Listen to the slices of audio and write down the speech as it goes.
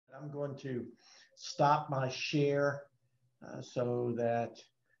I'm going to stop my share so that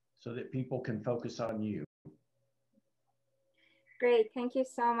people can focus on you. Great, thank you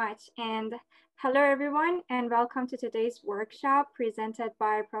so much. And hello everyone, and welcome to today's workshop presented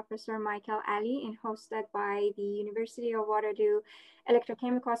by Professor Michael Ali and hosted by the University of Waterloo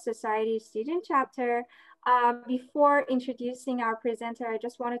Electrochemical Society Student Chapter. Before introducing our presenter, I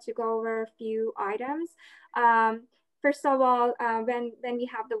just wanted to go over a few items. First of all, when we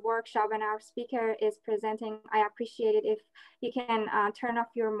have the workshop and our speaker is presenting, I appreciate it if you can turn off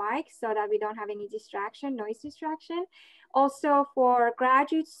your mic so that we don't have any distraction, noise distraction. Also, for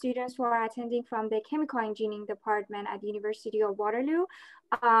graduate students who are attending from the Chemical Engineering Department at the University of Waterloo,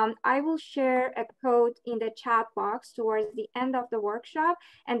 I will share a code in the chat box towards the end of the workshop,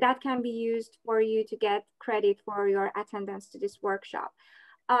 and that can be used for you to get credit for your attendance to this workshop.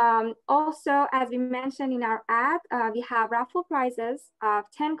 Also, as we mentioned in our ad, we have raffle prizes of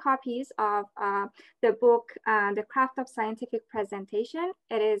 10 copies of the book, The Craft of Scientific Presentation.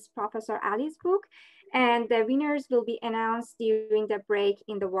 It is Professor Ali's book, and the winners will be announced during the break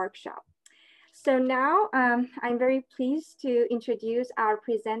in the workshop. So now I'm very pleased to introduce our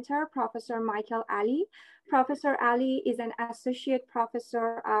presenter, Professor Michael Ali. Professor Ali is an associate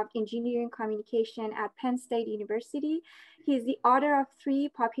professor of engineering communication at Penn State University. He is the author of 3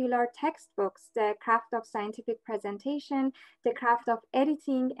 popular textbooks, The Craft of Scientific Presentation, The Craft of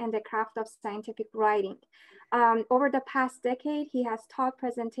Editing, and The Craft of Scientific Writing. Over the past decade, he has taught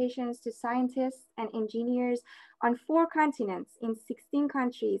presentations to scientists and engineers on 4 continents in 16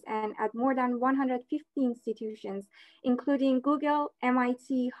 countries and at more than 150 institutions, including Google,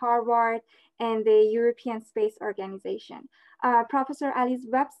 MIT, Harvard, and the European Space Organization. Professor Ali's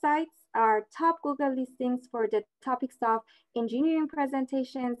websites are top Google listings for the topics of engineering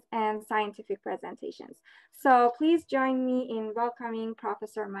presentations and scientific presentations. So please join me in welcoming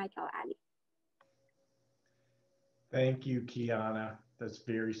Professor Michael Ali. Thank you, Kiana. That's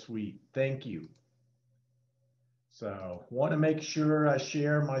very sweet. Thank you. So want to make sure I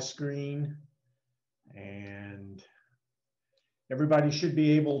share my screen, and everybody should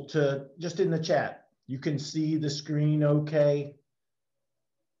be able to, just in the chat, you can see the screen okay?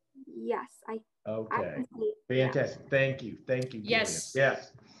 Yes, I can see. Fantastic. Yeah. Thank you. Yes. Julia.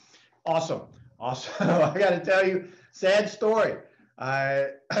 Yes. Awesome. I got to tell you, sad story. I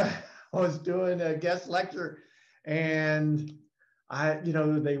was doing a guest lecture, and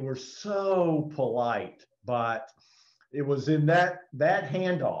they were so polite, but it was in that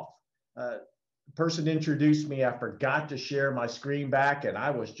handoff. The person introduced me. I forgot to share my screen back, and I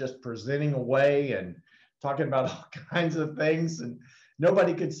was just presenting away and talking about all kinds of things, and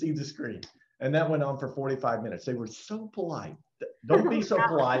nobody could see the screen. And that went on for 45 minutes. They were so polite. Don't be so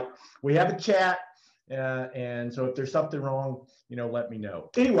polite. We have a chat. And so if there's something wrong, let me know.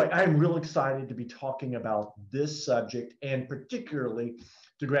 Anyway, I'm real excited to be talking about this subject, and particularly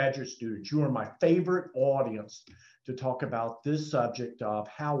to graduate students. You are my favorite audience to talk about this subject of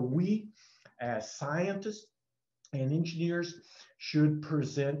how we as scientists and engineers should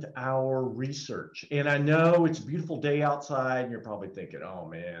present our research. And I know it's a beautiful day outside, and you're probably thinking, oh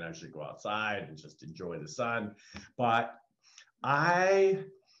man, I should go outside and just enjoy the sun. But I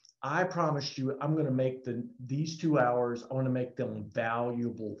promised you I'm going to make these 2 hours, I want to make them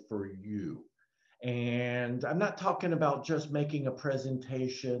valuable for you. And I'm not talking about just making a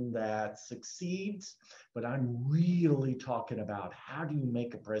presentation that succeeds, but I'm really talking about how do you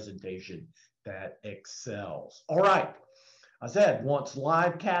make a presentation that excels. All right. I said once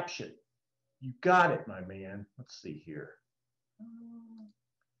live caption. You got it, my man. Let's see here.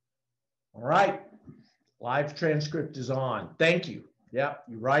 All right. Live transcript is on. Thank you. Yep,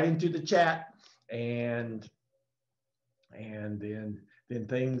 you write into the chat, and then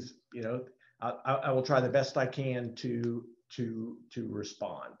things, I will try the best I can to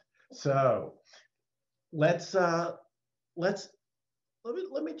respond. So let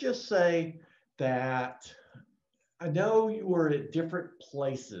me just say that I know you are at different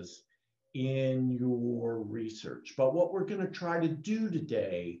places in your research, but what we're going to try to do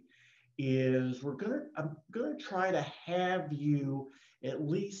today is I'm going to try to have you at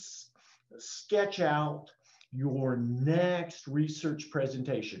least sketch out your next research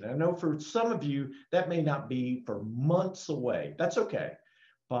presentation. I know for some of you, that may not be for months away. That's okay.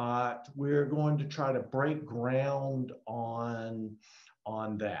 But we're going to try to break ground on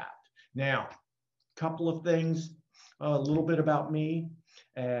that. Now, a couple of things, a little bit about me.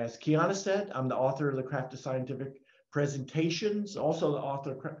 As Kiana said, I'm the author of The Craft of Scientific Presentations, also the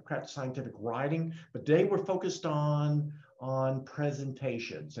author of Craft of Scientific Writing, but today we're focused on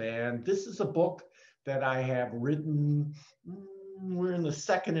presentations. And this is a book that I have written we're in the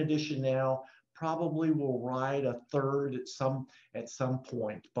second edition now. Probably will write a third at some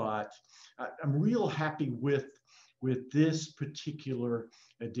point, but I'm real happy with this particular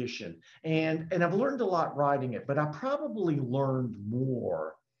edition. And I've learned a lot writing it, but I probably learned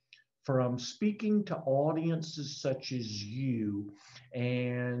more from speaking to audiences such as you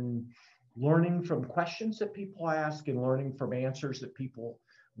and learning from questions that people ask and learning from answers that people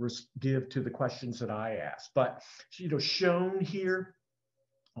give to the questions that I ask. But, shown here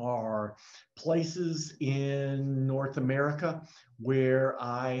are places in North America where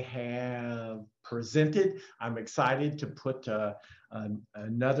I have presented. I'm excited to put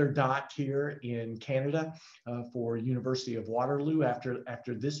another dot here in Canada for University of Waterloo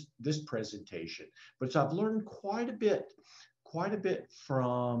after this presentation. But so I've learned quite a bit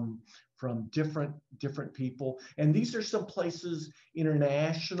from different people. And these are some places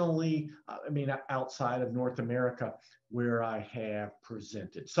internationally, outside of North America, where I have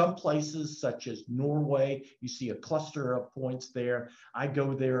presented. Some places such as Norway, you see a cluster of points there. I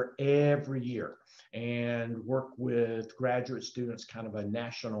go there every year and work with graduate students, kind of a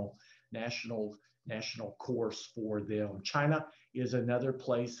national course for them. China is another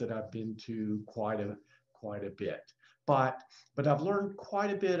place that I've been to quite a bit. But I've learned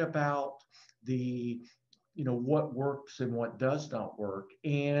quite a bit about the, what works and what does not work.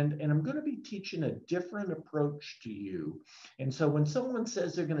 And I'm going to be teaching a different approach to you. And so when someone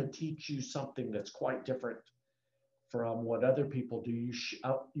says they're going to teach you something that's quite different from what other people do,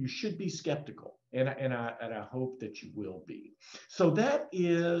 you should be skeptical. And I hope that you will be. So that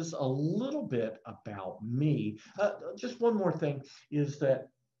is a little bit about me. Just one more thing is that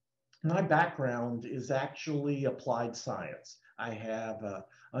my background is actually applied science. I have an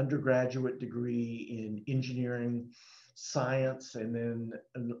undergraduate degree in engineering science and then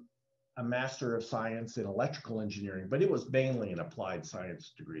a Master of Science in electrical engineering, but it was mainly an applied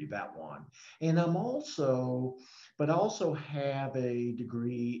science degree, that one. And I also have a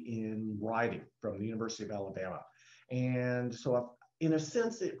degree in writing from the University of Alabama. And so in a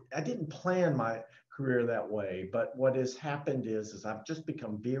sense, I didn't plan my career that way, but what has happened is I've just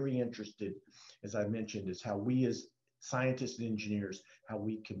become very interested, as I mentioned, is how we as scientists and engineers, how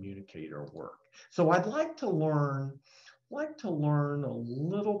we communicate our work. So I'd like to learn a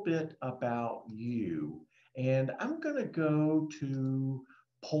little bit about you, and I'm going to go to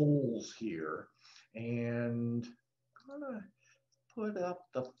polls here, and I'm going to put up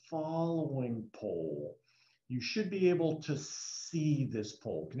the following poll. You should be able to see this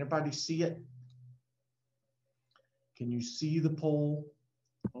poll. Can everybody see it? Can you see the poll?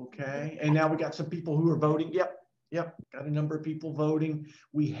 Okay. And now we got some people who are voting. Yep. Got a number of people voting.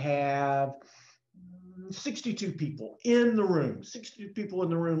 We have 62 people in the room. 62 people in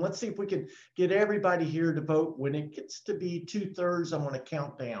the room. Let's see if we can get everybody here to vote. When it gets to be 2/3, I'm going to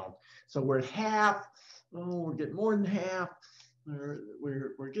count down. So we're at half. Oh, we're getting more than half.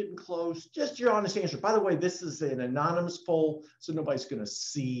 We're getting close. Just your honest answer. By the way, this is an anonymous poll, so nobody's going to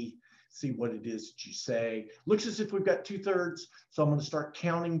see what it is that you say. Looks as if we've got 2/3, so I'm going to start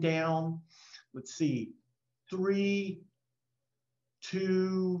counting down. Let's see, 3,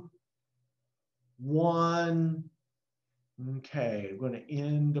 2, 1. Okay, I'm going to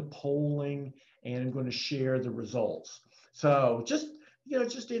end the polling and I'm going to share the results. So just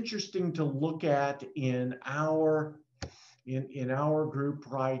interesting to look at in our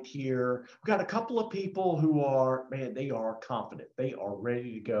group right here. We've got a couple of people who are, they are confident. They are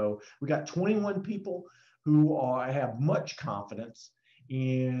ready to go. We got 21 people who have much confidence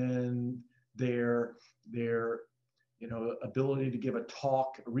in their ability to give a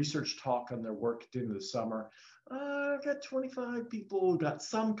research talk on their work at the end of the summer. I've got 25 people who got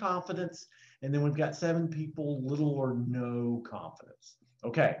some confidence, and then we've got 7 people, little or no confidence.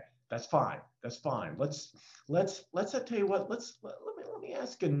 Okay, that's fine. That's fine. Let's I tell you what, let me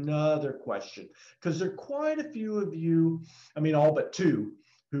ask another question, because there are quite a few of you, all but 2,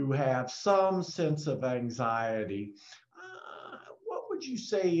 who have some sense of anxiety. What would you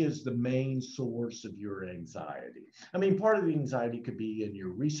say is the main source of your anxiety? Part of the anxiety could be in your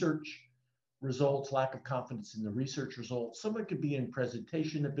research results, lack of confidence in the research results. Some of it could be in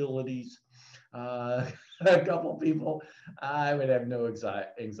presentation abilities. A couple of people, I would have no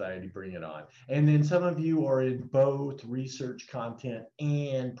anxiety, bring it on. And then some of you are in both research content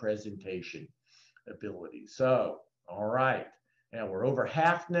and presentation ability. So, all right, now we're over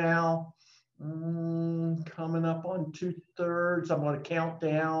half now. Coming up on 2/3. I'm going to count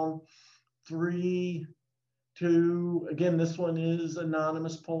down. 3, 2. Again, this one is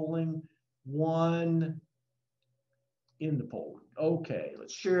anonymous polling. 1. In the polling. Okay,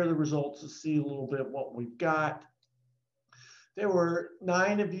 let's share the results to see a little bit what we've got. There were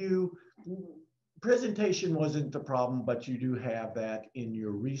 9 of you. Presentation wasn't the problem, but you do have that in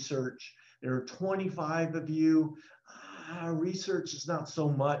your research. There are 25 of you. Research is not so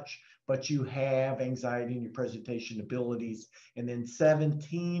much, but you have anxiety in your presentation abilities. And then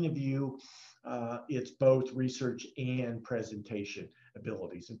 17 of you, it's both research and presentation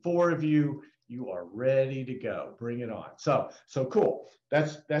abilities. And 4 of you, you are ready to go. Bring it on. So cool.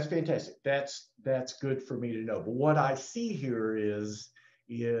 That's fantastic. That's good for me to know. But what I see here is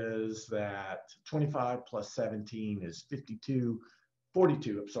that 25 plus 17 is 52,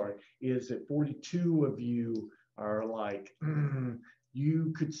 42, I'm sorry, is that 42 of you are like,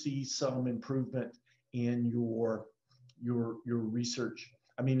 you could see some improvement in your research,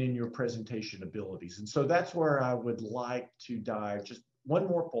 I mean, in your presentation abilities. And so that's where I would like to dive, just one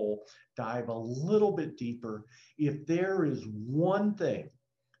more poll, dive a little bit deeper. If there is one thing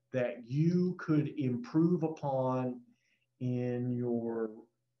that you could improve upon in your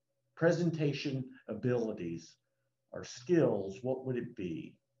presentation abilities or skills, what would it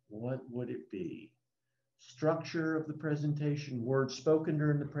be? What would it be? Structure of the presentation, words spoken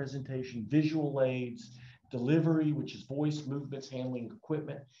during the presentation, visual aids, delivery, which is voice, movements, handling,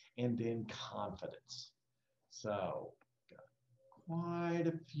 equipment, and then confidence. So quite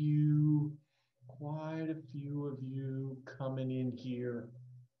a few of you coming in here.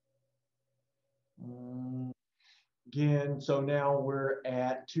 Again, so now we're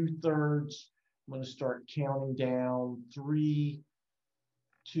at 2/3. I'm going to start counting down. 3,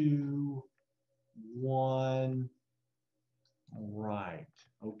 2, 1. All right.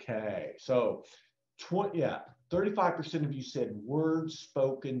 Okay. So 35% of you said words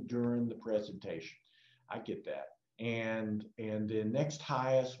spoken during the presentation. I get that. And then next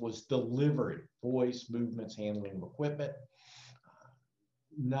highest was delivery, voice, movements, handling of equipment.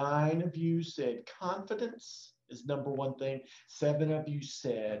 9 of you said confidence is number 1 thing. 7 of you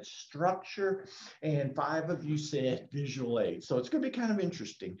said structure, and 5 of you said visual aids. So it's going to be kind of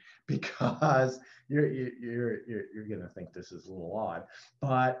interesting because you're going to think this is a little odd,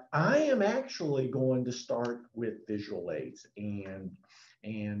 but I am actually going to start with visual aids, and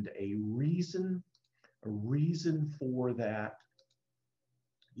a reason for that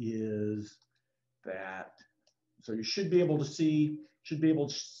is that, so you should be able to see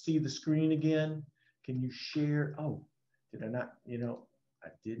the screen again. Can you share? Oh, did I not? I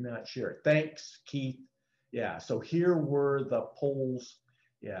did not share it. Thanks, Keith. Yeah, so here were the polls.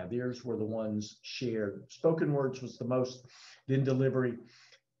 Yeah, these were the ones shared. Spoken words was the most, then delivery,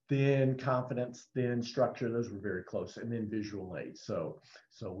 then confidence, then structure. Those were very close, and then visual aids. So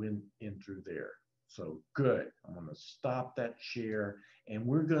in through there. So good. I'm going to stop that share, and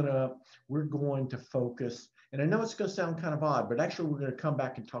we're going to focus. And I know it's going to sound kind of odd, but actually we're going to come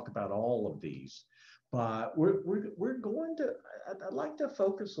back and talk about all of these. But we're going to, I'd like to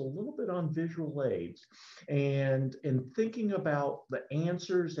focus a little bit on visual aids, and in thinking about the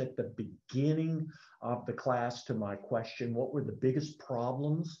answers at the beginning of the class to my question, what were the biggest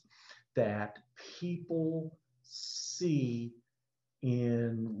problems that people see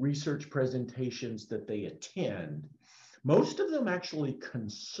in research presentations that they attend? Most of them actually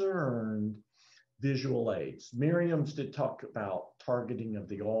concerned visual aids. Miriam's did talk about targeting of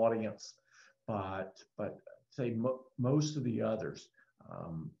the audience, but say most of the others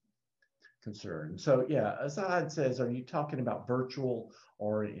concerned. So yeah, Azad says, are you talking about virtual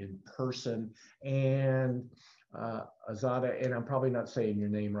or in person? And Azada, and I'm probably not saying your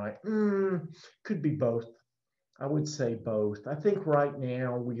name right, could be both. I would say both. I think right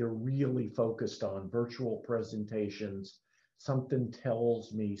now we are really focused on virtual presentations. Something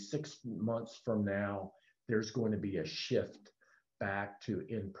tells me 6 months from now, there's going to be a shift back to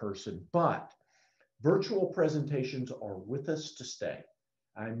in-person, but virtual presentations are with us to stay.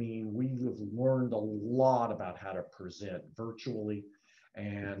 I mean, we have learned a lot about how to present virtually.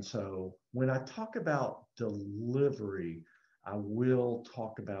 And so when I talk about delivery, I will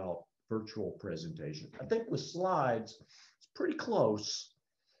talk about virtual presentation. I think with slides, it's pretty close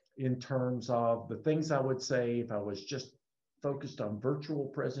in terms of the things I would say if I was just focused on virtual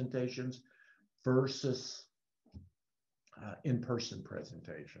presentations versus in-person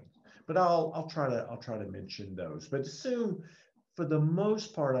presentations. But I'll try to mention those. But assume for the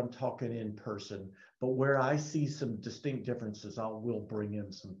most part I'm talking in person, but where I see some distinct differences, I will bring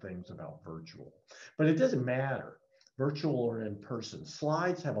in some things about virtual. But it doesn't matter, virtual or in person.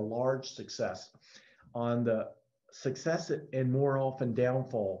 Slides have a large success on the success and more often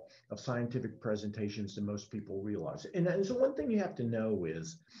downfall of scientific presentations than most people realize. And so one thing you have to know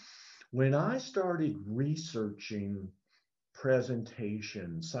is when I started researching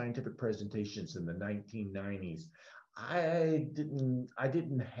presentations, scientific presentations in the 1990s, I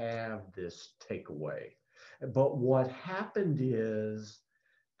didn't have this takeaway. But what happened is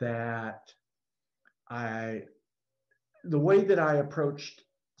that I the way that I approached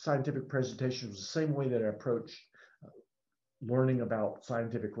scientific presentations was the same way that I approached learning about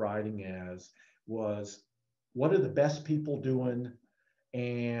scientific writing as was what are the best people doing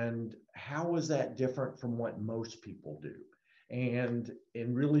and how is that different from what most people do and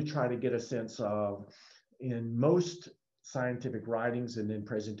really try to get a sense of in most scientific writings and in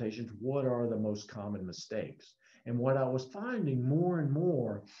presentations what are the most common mistakes and what I was finding more and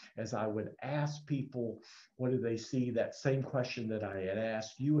more as I would ask people what do they see that same question that I had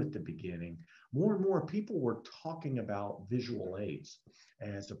asked you at the beginning more and more people were talking about visual aids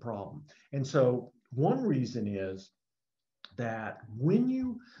as a problem and so one reason is that when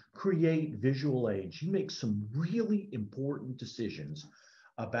you create visual aids, you make some really important decisions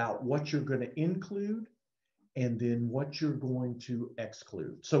about what you're going to include and then what you're going to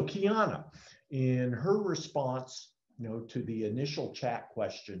exclude. So Kiana, in her response, to the initial chat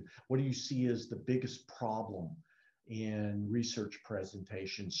question, what do you see as the biggest problem in research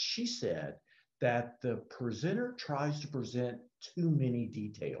presentations? She said that the presenter tries to present too many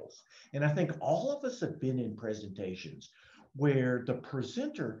details. And I think all of us have been in presentations where the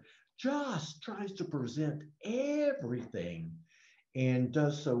presenter just tries to present everything and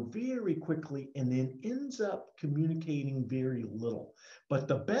does so very quickly and then ends up communicating very little. But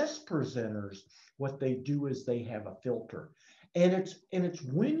the best presenters, what they do is they have a filter. And it's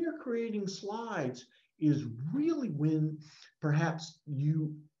when you're creating slides is really when perhaps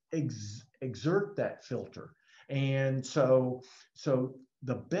you exert that filter. And so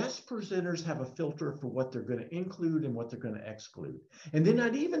the best presenters have a filter for what they're going to include and what they're going to exclude. And then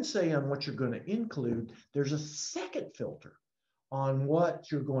I'd even say on what you're going to include, there's a second filter on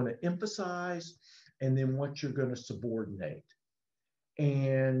what you're going to emphasize and then what you're going to subordinate.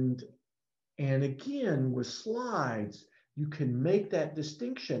 And again, with slides, you can make that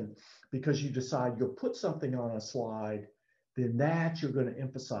distinction because you decide you'll put something on a slide, then that you're going to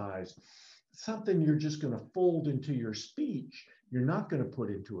emphasize. Something you're just going to fold into your speech, you're not going to put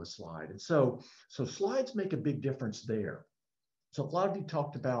into a slide. And so slides make a big difference there. So a lot of you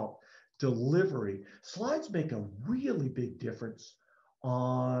talked about delivery. Slides make a really big difference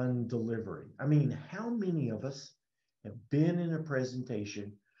on delivery. I mean, how many of us have been in a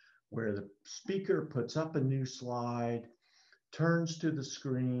presentation where the speaker puts up a new slide, turns to the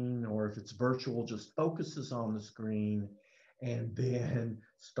screen, or if it's virtual, just focuses on the screen and then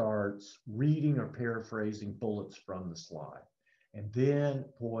starts reading or paraphrasing bullets from the slide. And then,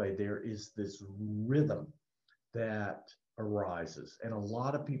 boy, there is this rhythm that arises. And a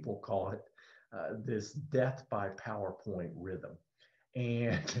lot of people call it this death by PowerPoint rhythm.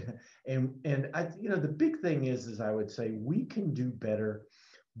 And the big thing is I would say we can do better.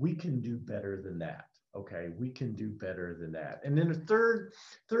 We can do better than that. Okay, we can do better than that. And then a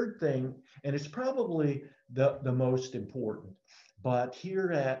third thing, and it's probably the most important, but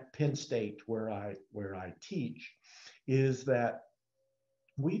here at Penn State where I teach, is that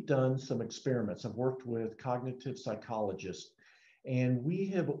we've done some experiments. I've worked with cognitive psychologists, and we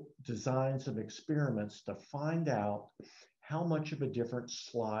have designed some experiments to find out how much of a difference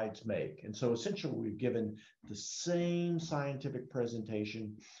slides make. And so essentially, we've given the same scientific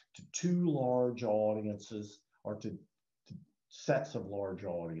presentation to two large audiences or to sets of large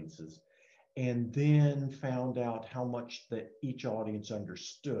audiences, and then found out how much that each audience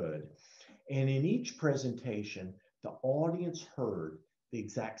understood. And in each presentation, the audience heard the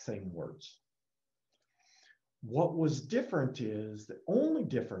exact same words. What was different is the only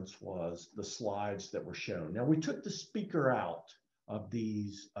difference was the slides that were shown. Now we took the speaker out of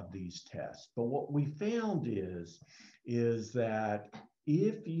these tests, but what we found is that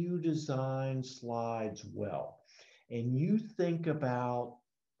if you design slides well and you think about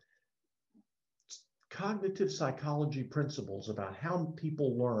cognitive psychology principles about how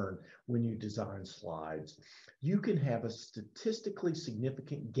people learn when you design slides, you can have a statistically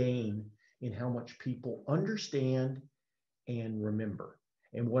significant gain in how much people understand and remember.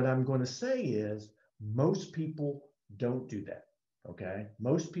 And what I'm going to say is most people don't do that. Okay,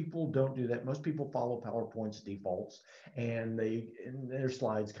 most people don't do that. Most people follow PowerPoint's defaults, and their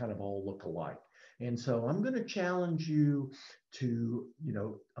slides kind of all look alike. And so I'm going to challenge you to,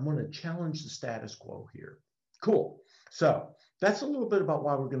 I'm going to challenge the status quo here. Cool. So that's a little bit about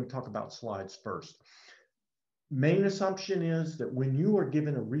why we're going to talk about slides first. Main assumption is that when you are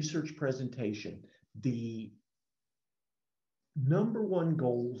given a research presentation, the number one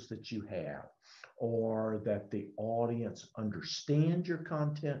goals that you have are that the audience understand your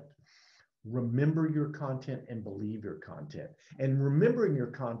content, remember your content and believe your content. And remembering your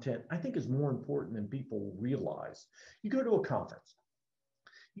content, I think, is more important than people realize. You go to a conference,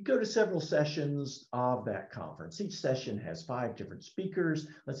 you go to several sessions of that conference. Each session has 5 different speakers.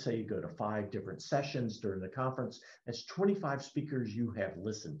 Let's say you go to 5 different sessions during the conference. That's 25 speakers you have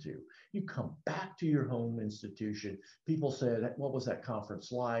listened to. You come back to your home institution. People said, what was that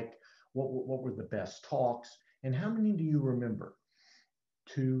conference like? What were the best talks? And how many do you remember?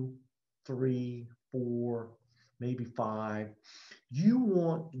 2, 3, 4, maybe 5. You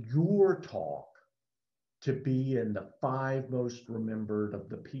want your talk to be in the 5 most remembered of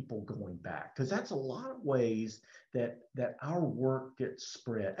the people going back, because that's a lot of ways that our work gets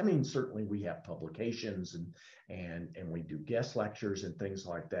spread. I mean, certainly we have publications and we do guest lectures and things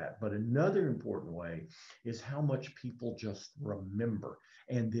like that, but another important way is how much people just remember,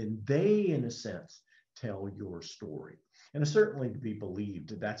 and then they, in a sense, tell your story. And it's certainly to be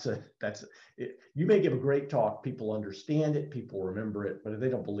believed. You may give a great talk, people understand it, people remember it, but if they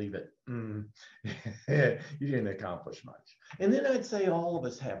don't believe it, you didn't accomplish much. And then I'd say all of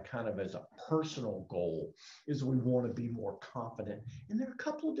us have kind of as a personal goal is we want to be more confident. And there are a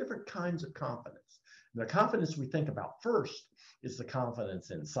couple of different kinds of confidence. The confidence we think about first is the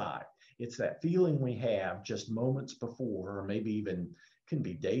confidence inside. It's that feeling we have just moments before, or maybe even can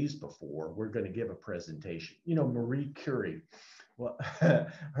be days before we're going to give a presentation. You know, Marie Curie, well,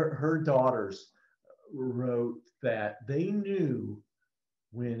 her daughters wrote that they knew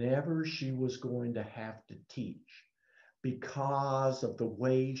whenever she was going to have to teach because of the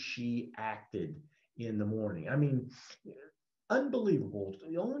way she acted in the morning. I mean, unbelievable.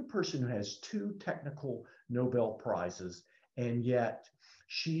 The only person who has 2 technical Nobel Prizes, and yet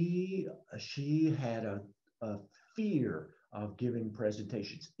she had a fear of giving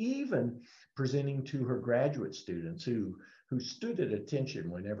presentations, even presenting to her graduate students who stood at attention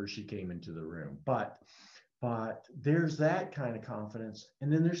whenever she came into the room. But there's that kind of confidence.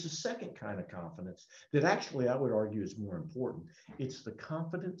 And then there's a second kind of confidence that actually I would argue is more important. It's the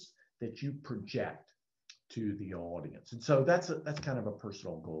confidence that you project to the audience. And so that's kind of a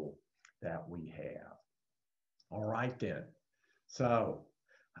personal goal that we have. All right, then. So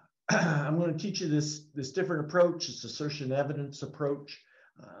I'm going to teach you this different approach. It's assertion evidence approach.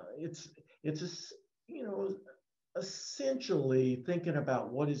 It's essentially thinking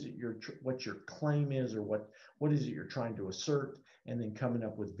about what your claim is, or what is it you're trying to assert, and then coming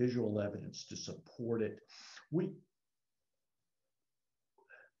up with visual evidence to support it.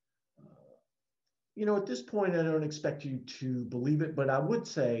 At this point, I don't expect you to believe it, but I would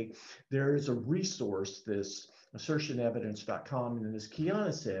say there is a resource, this assertionevidence.com, and as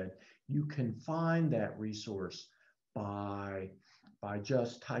Kiana said, you can find that resource by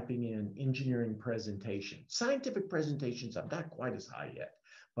just typing in engineering presentation. Scientific presentations, I'm not quite as high yet,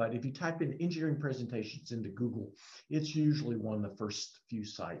 but if you type in engineering presentations into Google, it's usually one of the first few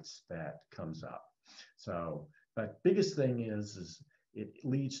sites that comes up. So, but biggest thing is it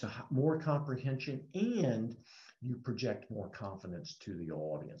leads to more comprehension, and you project more confidence to the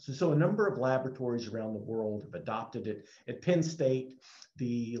audience. And so a number of laboratories around the world have adopted it. At Penn State,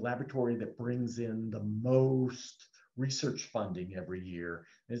 the laboratory that brings in the most research funding every year,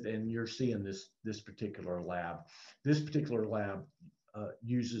 and you're seeing this particular lab. This particular lab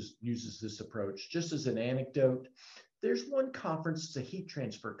uses this approach. Just as an anecdote, there's one conference, it's a heat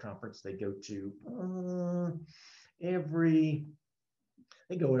transfer conference they go to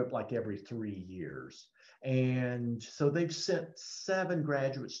they go up like every 3 years. And so they've sent 7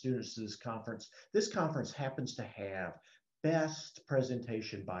 graduate students to this conference. This conference happens to have best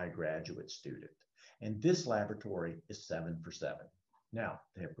presentation by a graduate student. And this laboratory is 7 for 7. Now,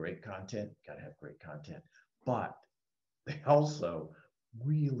 they have great content, got to have great content, but they also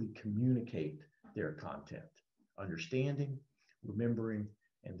really communicate their content, understanding, remembering,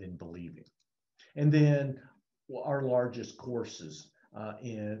 and then believing. And then our largest courses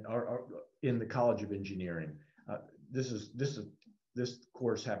in the College of Engineering. This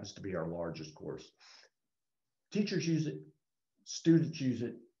course happens to be our largest course. Teachers use it, students use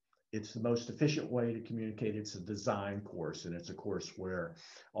it. It's the most efficient way to communicate. It's a design course, and it's a course where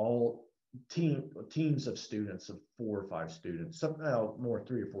all teams of students, of 4 or 5 students, more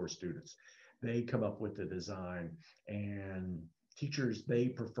 3 or 4 students, they come up with the design, and teachers, they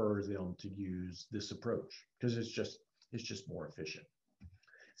prefer them to use this approach because it's just more efficient.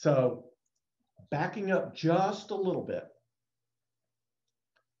 So backing up just a little bit,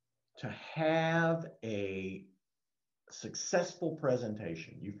 to have a successful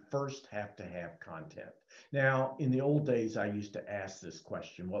presentation, you first have to have content. Now, in the old days, I used to ask this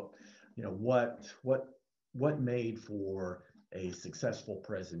question: what made for a successful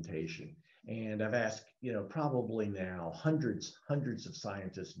presentation? And I've asked, probably now hundreds of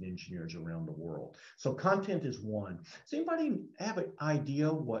scientists and engineers around the world. So content is one. Does anybody have an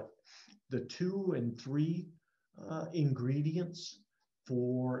idea what the 2 and 3 ingredients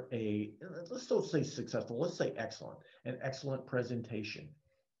for let's don't say successful, let's say excellent, an excellent presentation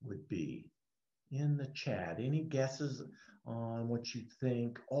would be? In the chat, any guesses on what you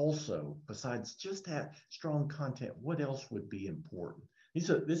think? Also, besides just that strong content, what else would be important? These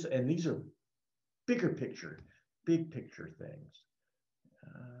are big picture things.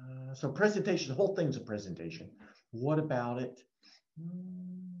 So presentation, the whole thing's a presentation. What about it?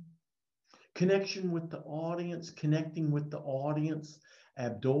 Connection with the audience, connecting with the audience.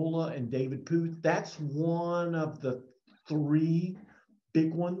 Abdullah and David Puth, that's one of the 3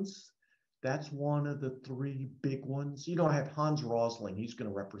 big ones. That's one of the 3 big ones. I have Hans Rosling. He's going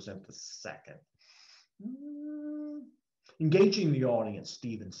to represent the second. Engaging the audience,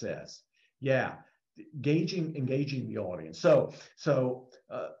 Stephen says. Yeah, engaging the audience. So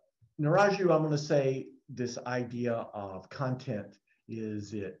Naraju, I'm going to say this idea of content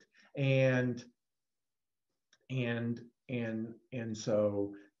is it. And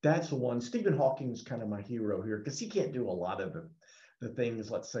so that's the one. Stephen Hawking is kind of my hero here because he can't do a lot of the things,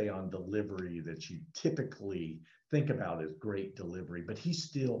 let's say, on delivery that you typically think about as great delivery, but he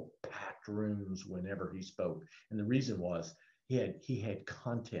still packed rooms whenever he spoke. And the reason was he had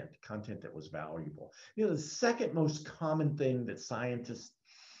content that was valuable. The second most common thing that scientists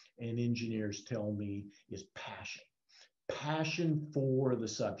and engineers tell me is passion for the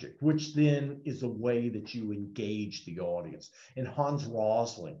subject, which then is a way that you engage the audience. And Hans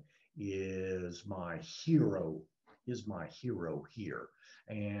Rosling is my hero here.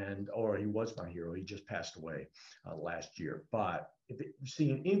 Or he was my hero. He just passed away last year. But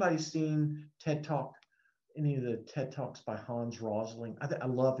anybody seen TED Talk, any of the TED Talks by Hans Rosling? I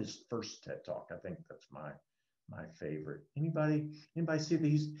love his first TED Talk. I think that's my favorite. Anybody see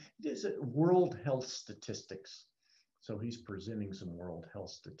these? It is World Health Statistics. So he's presenting some World Health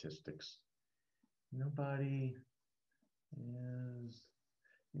Statistics. Nobody is,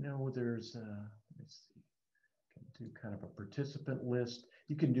 there's, let's see, can do kind of a participant list.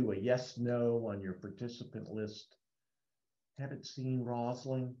 You can do a yes, no on your participant list. Haven't seen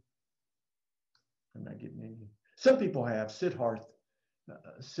Rosling. I'm not getting any. Some people have. Siddharth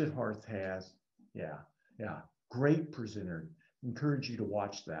has. Yeah. Great presenter. Encourage you to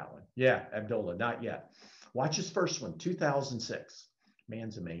watch that one. Yeah, Abdullah, not yet. Watch his first one, 2006.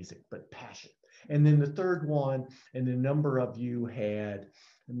 Man's amazing, but passion. And then the third one, and a number of you had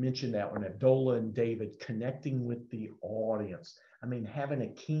mentioned that one, Abdullah and David, connecting with the audience. I mean, having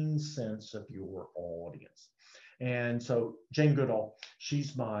a keen sense of your audience. And so Jane Goodall,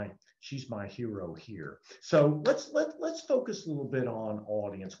 she's my hero here. So let's focus a little bit on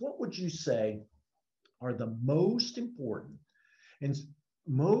audience. What would you say are the most important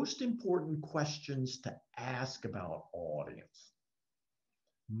questions to ask about audience?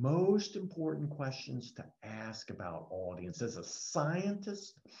 Most important questions to ask about audience as a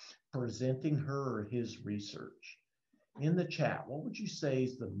scientist presenting her or his research. In the chat, what would you say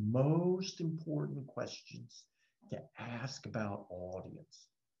is the most important questions to ask about audience?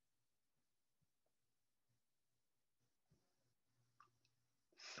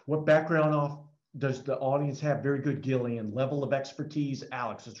 What background does the audience have? Very good, Gillian. Level of expertise,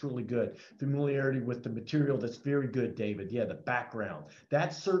 Alex, that's really good. Familiarity with the material, that's very good, David. Yeah, the background.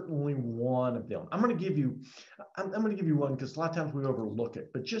 That's certainly one of them. I'm going to give you one because a lot of times we overlook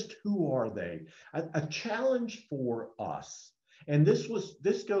it, but just who are they? A challenge for us, and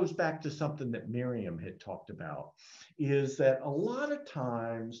this goes back to something that Miriam had talked about, is that a lot of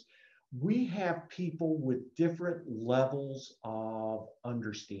times we have people with different levels of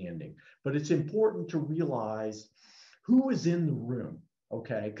understanding, but it's important to realize who is in the room,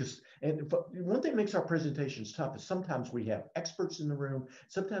 okay? And one thing that makes our presentations tough is sometimes we have experts in the room,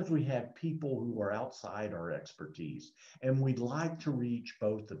 sometimes we have people who are outside our expertise, and we'd like to reach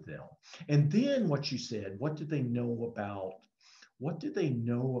both of them. And then what you said, what do they know about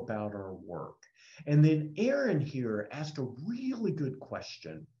our work? And then Aaron here asked a really good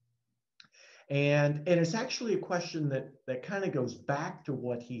question. And it's actually a question that kind of goes back to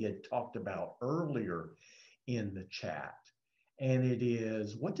what he had talked about earlier in the chat. And it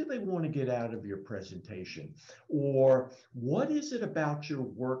is, what do they want to get out of your presentation? Or what is it about your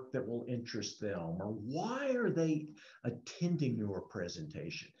work that will interest them? Or why are they attending your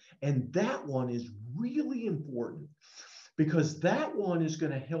presentation? And that one is really important, because that one is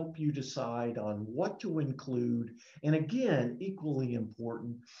going to help you decide on what to include. And again, equally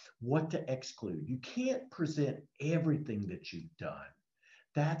important, what to exclude. You can't present everything that you've done.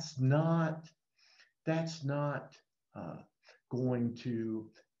 that's not that's not going to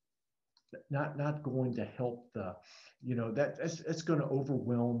not going to help the, it's going to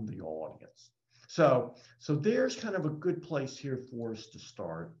overwhelm the audience. So there's kind of a good place here for us to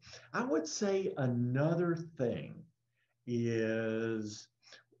start. I would say another thing is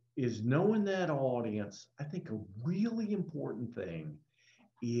knowing that audience. I think a really important thing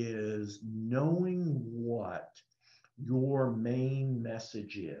is knowing what your main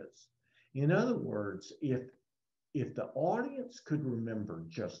message is. In other words, if the audience could remember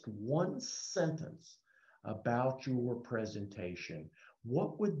just one sentence about your presentation,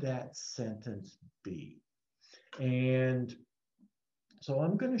 what would that sentence be? And so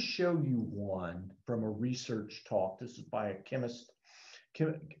I'm going to show you one from a research talk. This is by a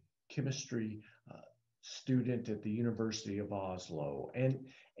chemistry student at the University of Oslo,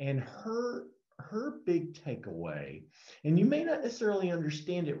 and her big takeaway, and you may not necessarily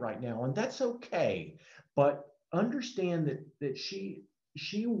understand it right now, and that's okay, but understand that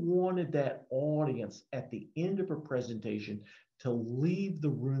she wanted that audience at the end of her presentation to leave the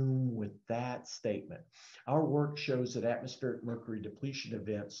room with that statement. Our work shows that atmospheric mercury depletion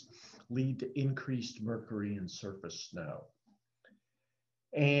events lead to increased mercury in surface snow.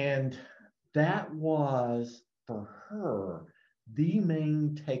 And that was, for her, the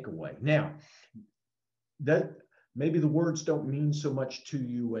main takeaway. Now, that maybe the words don't mean so much to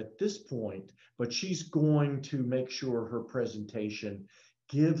you at this point, but she's going to make sure her presentation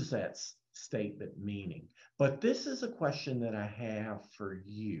gives that statement meaning. But this is a question that I have for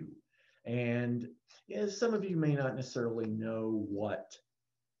you. And some of you may not necessarily know what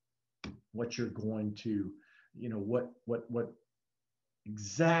you're going to, what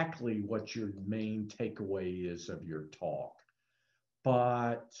exactly what your main takeaway is of your talk.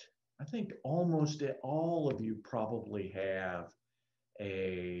 But I think almost all of you probably have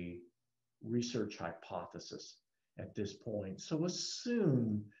a research hypothesis at this point. So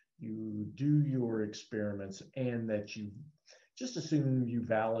assume you do your experiments and that you just assume you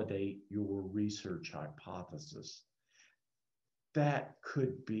validate your research hypothesis. That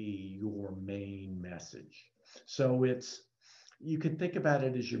could be your main message. So you could think about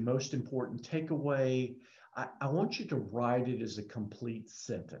it as your most important takeaway. I want you to write it as a complete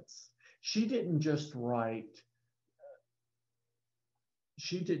sentence. She didn't just write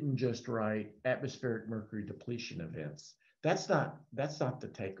atmospheric mercury depletion events. That's not the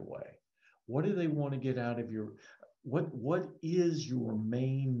takeaway. What do they want to get out of what is your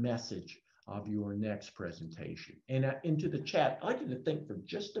main message of your next presentation? And into the chat, I'd like you to think for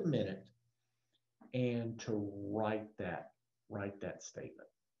just a minute and to write that statement,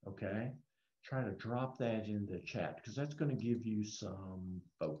 okay? Try to drop that in the chat because that's going to give you some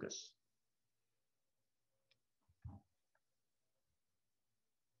focus.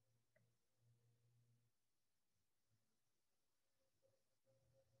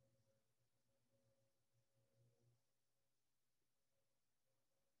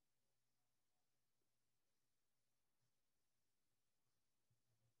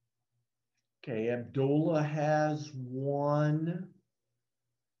 Okay, Abdullah has one.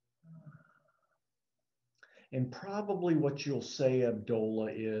 And probably what you'll say,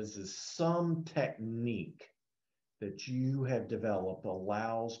 Abdullah, is some technique that you have developed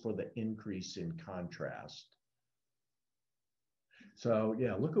allows for the increase in contrast. So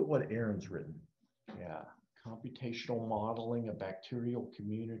yeah, look at what Aaron's written. Yeah, computational modeling of bacterial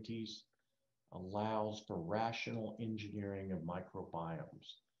communities allows for rational engineering of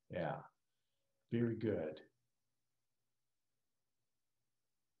microbiomes. Yeah, very good.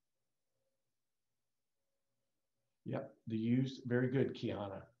 Yep, very good,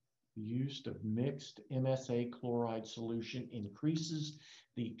 Kiana. The use of mixed MSA chloride solution increases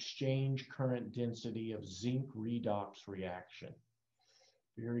the exchange current density of zinc redox reaction.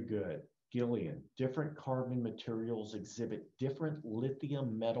 Very good. Gillian, different carbon materials exhibit different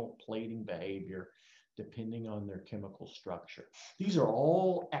lithium metal plating behavior depending on their chemical structure. These are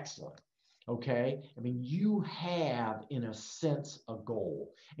all excellent. Okay, I mean, you have, in a sense, a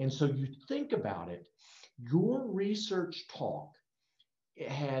goal. And so you think about it, your research talk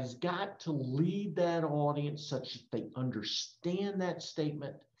has got to lead that audience such that they understand that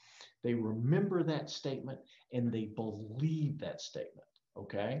statement, they remember that statement, and they believe that statement.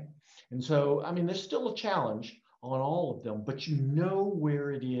 Okay, and so, I mean, there's still a challenge on all of them, but you know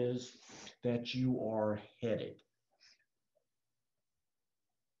where it is that you are headed.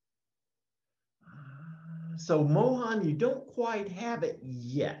 So Mohan, you don't quite have it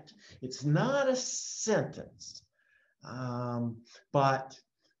yet. It's not a sentence, but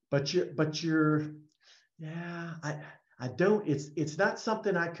you're, yeah. it's not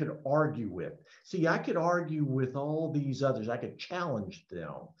something I could argue with. See, I could argue with all these others. I could challenge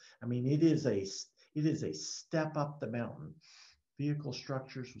them. I mean, it is a step up the mountain. Vehicle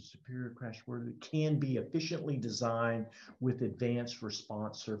structures with superior crashworthiness can be efficiently designed with advanced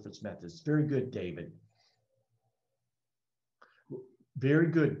response surface methods. Very good, David. Very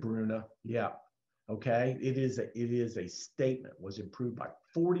good, Bruna. Yeah. Okay. It is a statement, was improved by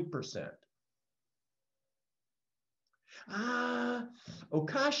 40%.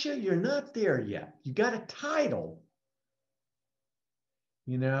 Okasha, you're not there yet. You got a title,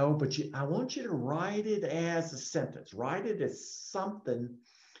 but I want you to write it as a sentence. Write it as something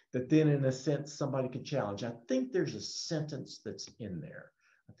that then, in a sense, somebody could challenge. I think there's a sentence that's in there.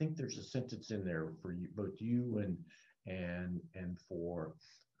 I think there's a sentence in there for you, both you and for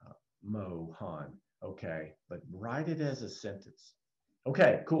Mo Han. Okay, but write it as a sentence.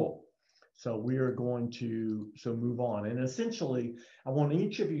 Okay, cool. So we are going to move on. And essentially, I want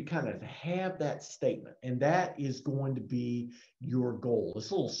each of you kind of have that statement. And that is going to be your goal, this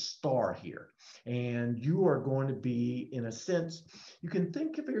little star here. And you are going to be, in a sense, you can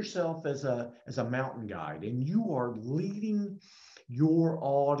think of yourself as a mountain guide, and you are leading your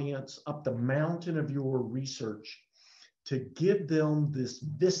audience up the mountain of your research to give them this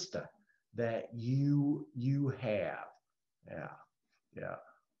vista that you have. Yeah.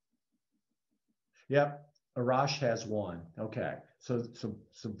 Yep, Arash has one. Okay, so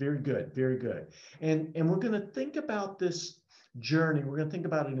very good, very good. And we're going to think about this journey. We're going to think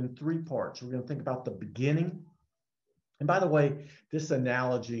about it in three parts. We're going to think about the beginning. And by the way, this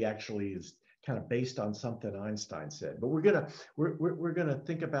analogy actually is kind of based on something Einstein said. But we're gonna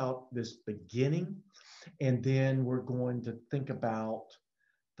think about this beginning, and then we're going to think about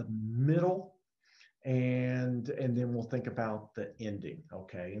the middle, and then we'll think about the ending.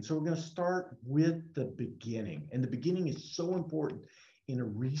 Okay, and so we're going to start with the beginning, and the beginning is so important in a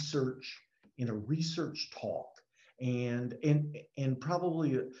research talk, and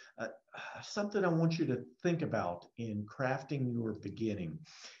probably something I want you to think about in crafting your beginning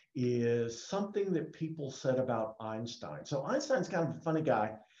is something that people said about Einstein. So Einstein's kind of a funny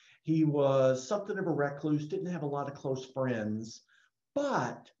guy. He was something of a recluse, didn't have a lot of close friends,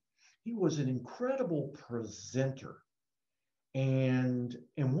 but he was an incredible presenter. And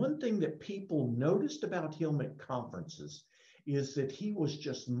one thing that people noticed about him at conferences is that he was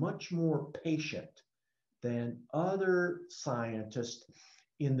just much more patient than other scientists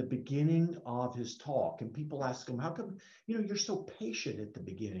in the beginning of his talk. And people ask him, how come, you're so patient at the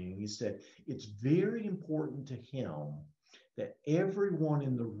beginning? And he said, it's very important to him that everyone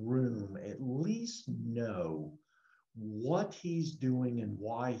in the room at least know what he's doing and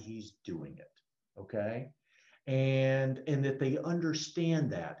why he's doing it. Okay. And that they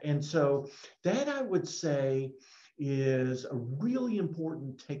understand that. And so that, I would say, is a really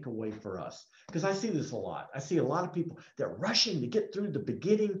important takeaway for us, because I see this a lot. I see a lot of people, they're rushing to get through the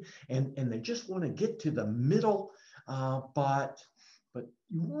beginning, and they just want to get to the middle, but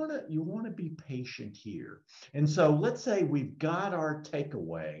you want to be patient here. And so let's say we've got our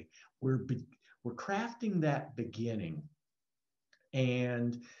takeaway. We're crafting that beginning,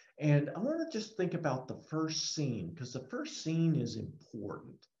 and I want to just think about the first scene, because the first scene is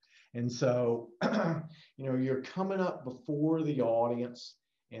important. And so, you're coming up before the audience,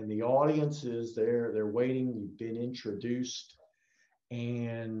 and the audience is there, they're waiting, you've been introduced,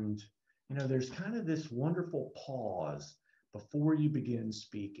 and, there's kind of this wonderful pause before you begin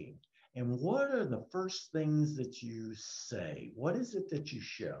speaking. And what are the first things that you say? What is it that you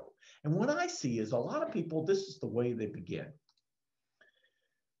show? And what I see is a lot of people, this is the way they begin.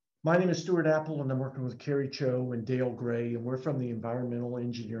 My name is Stuart Apple, and I'm working with Carrie Cho and Dale Gray, and we're from the Environmental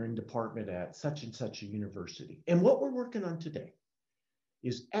Engineering Department at such and such a university. And what we're working on today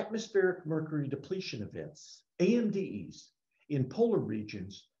is atmospheric mercury depletion events, AMDEs, in polar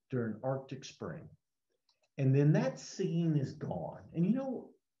regions during Arctic spring. And then that scene is gone. And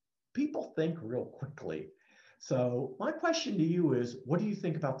people think real quickly. So my question to you is, what do you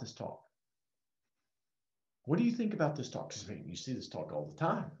think about this talk? What do you think about this talk? Because you see this talk all the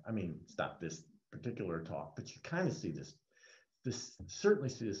time. I mean, it's not this particular talk, but you kind of see this certainly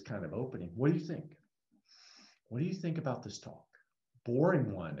see this kind of opening. What do you think? What do you think about this talk?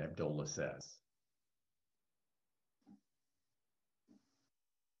 Boring one, Abdullah says.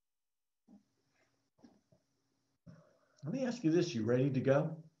 Let me ask you this. You ready to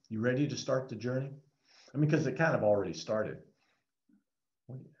go? You ready to start the journey? I mean, because it kind of already started.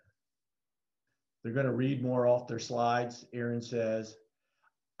 They're going to read more off their slides. Aaron says,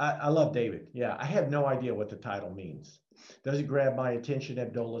 I love David. Yeah, I have no idea what the title means. Does it grab my attention?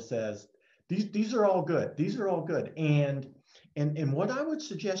 Abdullah says, These are all good. These are all good. And what I would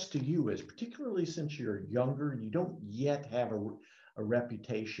suggest to you is, particularly since you're younger, you don't yet have a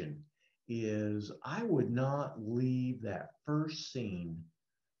reputation, is I would not leave that first scene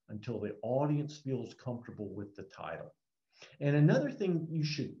until the audience feels comfortable with the title. And another thing you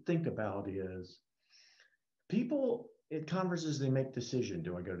should think about is people at conferences, they make decision.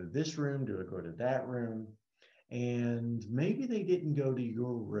 Do I go to this room? Do I go to that room? And maybe they didn't go to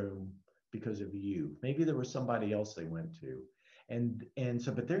your room because of you. Maybe there was somebody else they went to. And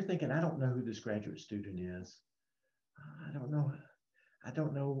so, but they're thinking, I don't know who this graduate student is. I don't know. I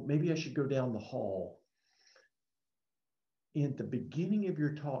don't know. Maybe I should go down the hall. In the beginning of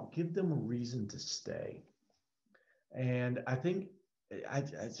your talk, give them a reason to stay. And I think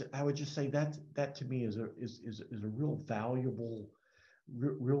I would just say that to me is a real valuable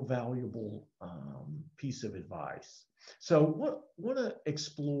piece of advice. So want to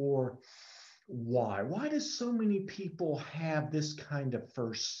explore why does so many people have this kind of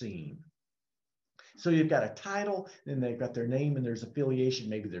first scene? So you've got a title, then they've got their name, and there's affiliation.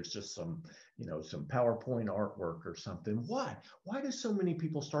 Maybe there's just some PowerPoint artwork or something. Why do so many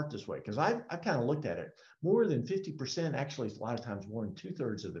people start this way? Because I've kind of looked at it. More than 50%, actually, a lot of times more than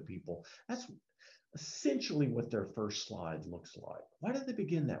 2/3 of the people, that's essentially what their first slide looks like. Why did they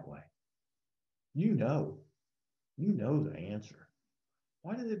begin that way? You know the answer.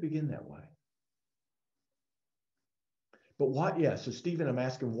 Why did they begin that way? But why? Yeah. So Stephen, I'm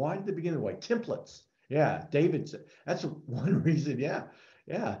asking, why did they begin that way? Templates. Yeah. David said that's one reason. Yeah.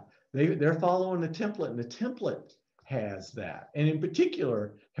 Yeah. They're following the template, and the template has that. And in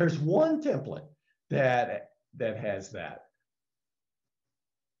particular, there's one template that has that.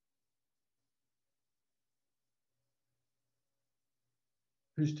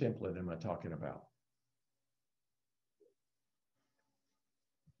 Whose template am I talking about?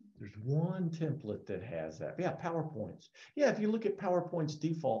 There's one template that has that. Yeah, PowerPoints. Yeah, if you look at PowerPoint's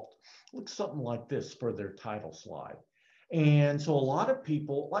default, it looks something like this for their title slide. And so a lot of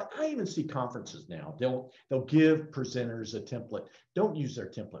people, like I even see conferences now, they'll give presenters a template. Don't use their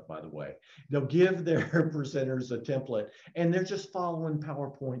template, by the way. They'll give their presenters a template, and they're just following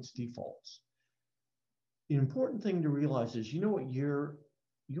PowerPoint's defaults. The important thing to realize is, you know what year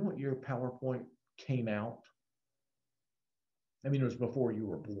PowerPoint came out? I mean, it was before you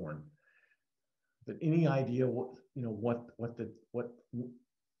were born. But any idea when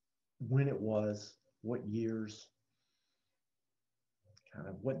it was, what years, kind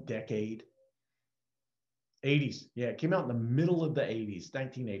of what decade? 80s. Yeah, it came out in the middle of the 80s,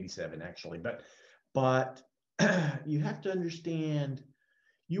 1987 actually. But you have to understand,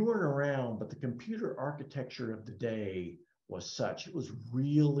 you weren't around, but the computer architecture of the day was such, it was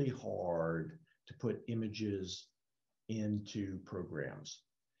really hard to put images into programs.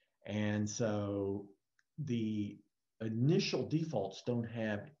 And so the initial defaults don't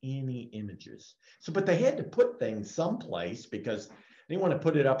have any images. So, but they had to put things someplace because they want to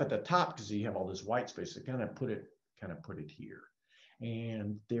put it up at the top because you have all this white space. They kind of put it here.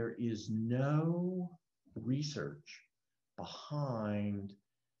 And there is no research behind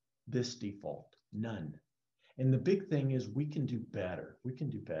this default, none. And the big thing is we can do better. We can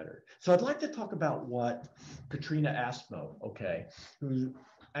do better. So I'd like to talk about what Katrina Asmo, okay, who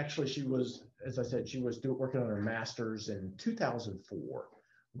actually she was, as I said, she was working on her master's in 2004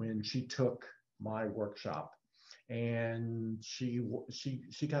 when she took my workshop. And she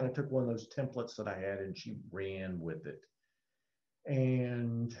kind of took one of those templates that I had and she ran with it.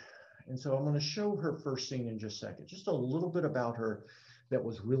 And so I'm going to show her first scene in just a second. Just a little bit about her that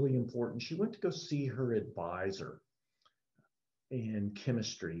was really important. She went to go see her advisor in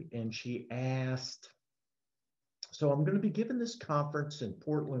chemistry, and she asked, so I'm going to be giving this conference in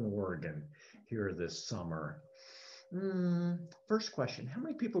Portland, Oregon here this summer. First question, how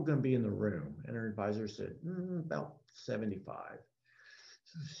many people are going to be in the room? And her advisor said, about 75.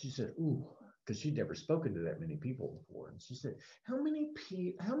 So she said, ooh, because she'd never spoken to that many people before. And she said, how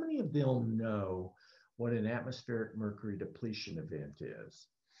many of them know what an atmospheric mercury depletion event is?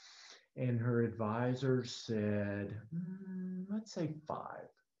 And her advisor said, let's say 5.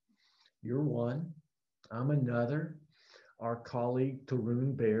 You're one, I'm another. Our colleague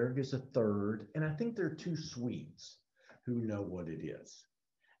Tarun Berg is a third, and I think there are 2 Swedes who know what it is.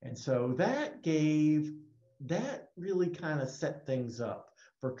 And so that really kind of set things up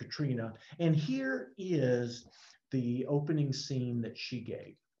for Katrina. And here is the opening scene that she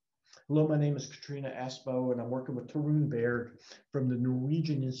gave. Hello, my name is Katrina Asbo, and I'm working with Tarun Berg from the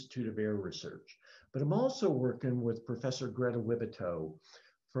Norwegian Institute of Air Research. But I'm also working with Professor Greta Wibito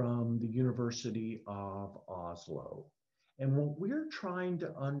from the University of Oslo. And what we're trying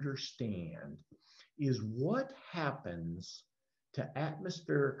to understand is what happens to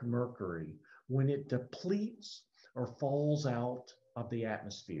atmospheric mercury when it depletes or falls out of the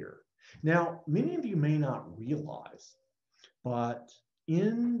atmosphere. Now, many of you may not realize, but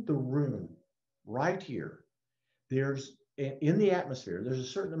in the room right here, there's in the atmosphere, there's a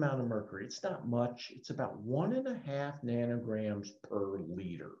certain amount of mercury. It's not much, it's about 1.5 nanograms per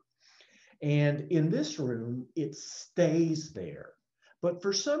liter. And in this room, it stays there. But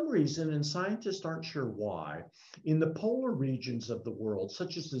for some reason, and scientists aren't sure why, in the polar regions of the world,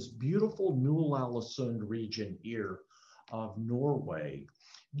 such as this beautiful Nullaalesund region here of Norway,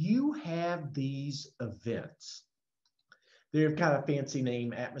 you have these events. They've got a fancy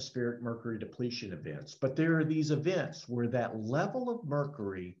name, atmospheric mercury depletion events, but there are these events where that level of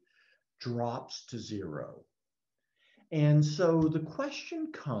mercury drops to zero. And so the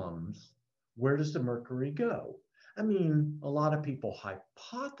question comes, where does the mercury go? I mean, a lot of people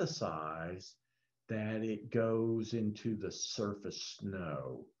hypothesize that it goes into the surface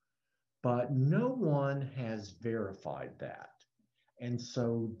snow, but no one has verified that. And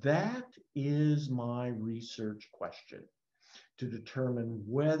so that is my research question, to determine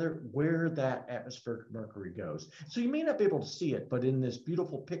where that atmospheric mercury goes. So you may not be able to see it, but in this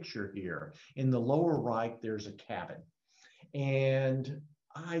beautiful picture here, in the lower right, there's a cabin. And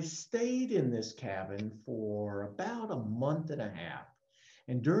I stayed in this cabin for about a month and a half.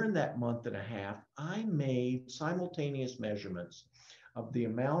 And during that month and a half, I made simultaneous measurements of the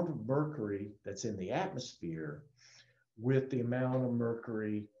amount of mercury that's in the atmosphere with the amount of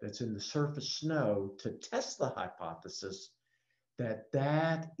mercury that's in the surface snow to test the hypothesis that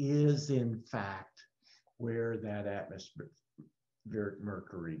that is in fact where that atmospheric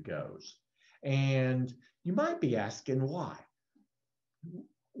mercury goes. And you might be asking why.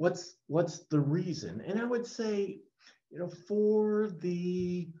 What's the reason? And I would say, for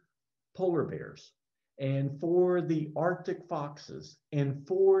the polar bears and for the Arctic foxes and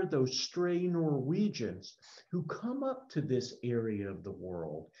for those stray Norwegians who come up to this area of the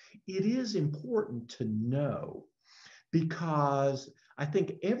world, it is important to know, because I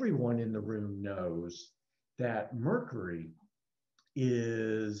think everyone in the room knows that mercury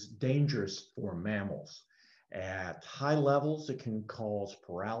is dangerous for mammals. At high levels, it can cause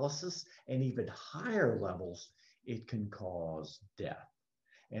paralysis, and even higher levels, it can cause death.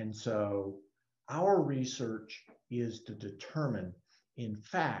 And so our research is to determine, in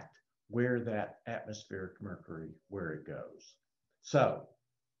fact, where that atmospheric mercury, where it goes. So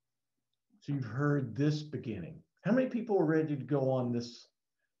you've heard this beginning. How many people are ready to go on this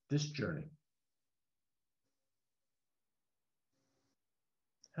journey?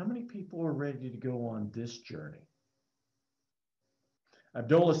 How many people are ready to go on this journey?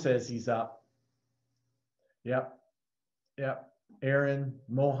 Abdullah says he's up. Yep. Aaron,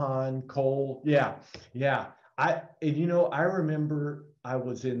 Mohan, Cole. Yeah. I remember I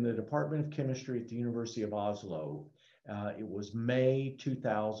was in the Department of Chemistry at the University of Oslo. It was May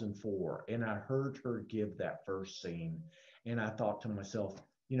 2004, and I heard her give that first scene, and I thought to myself,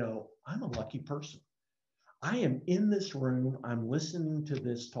 I'm a lucky person. I am in this room, I'm listening to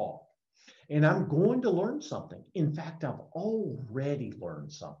this talk, and I'm going to learn something. In fact, I've already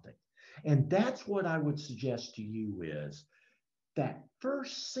learned something. And that's what I would suggest to you is that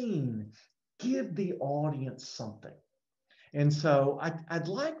first scene, give the audience something. And so I'd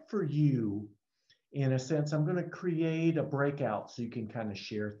like for you, in a sense, I'm going to create a breakout so you can kind of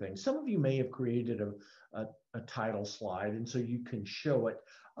share things. Some of you may have created a title slide, and so you can show it.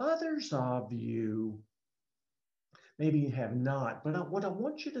 Others of you maybe you have not, but what I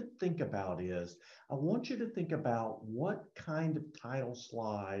want you to think about is, I want you to think about what kind of title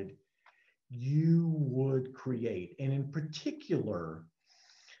slide you would create. And in particular,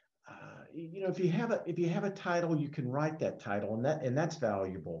 if you have a title, you can write that title, and that's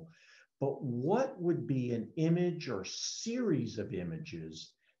valuable. But what would be an image or series of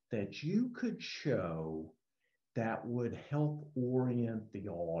images that you could show that would help orient the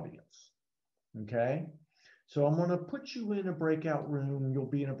audience? Okay. So I'm going to put you in a breakout room. You'll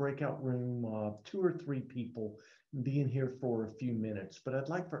be in a breakout room of 2 or 3 people, being here for a few minutes. But I'd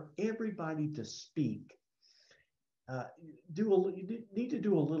like for everybody to speak. You need to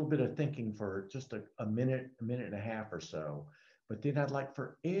do a little bit of thinking for just a minute and a half or so. But then I'd like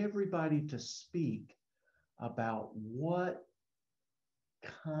for everybody to speak about what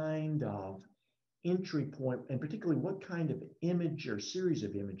kind of entry point, and particularly what kind of image or series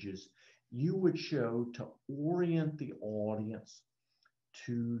of images you would show to orient the audience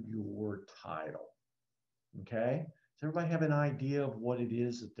to your title. Okay? Does everybody have an idea of what it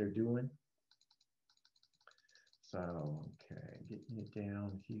is that they're doing? So, okay, getting it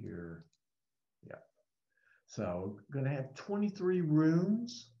down here. Yeah. So going to have 23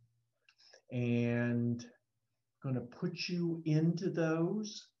 rooms and going to put you into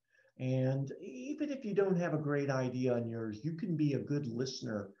those. And even if you don't have a great idea on yours, you can be a good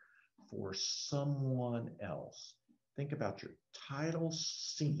listener for someone else. Think about your title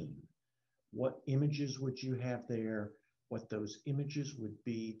scene. What images would you have there? What those images would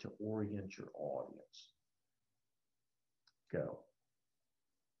be to orient your audience. Go.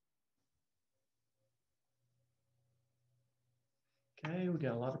 Okay, we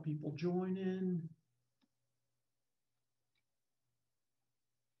got a lot of people joining.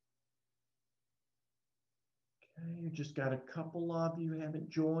 Okay, you just got a couple of you haven't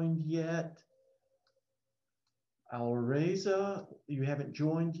joined yet. Alreza, you haven't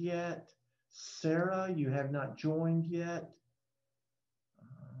joined yet. Sarah, you have not joined yet.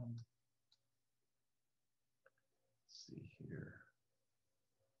 Let's see here.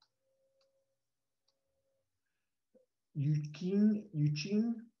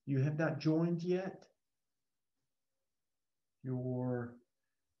 Eugene, you have not joined yet. There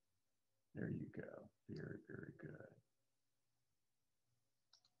you go. Very, very good.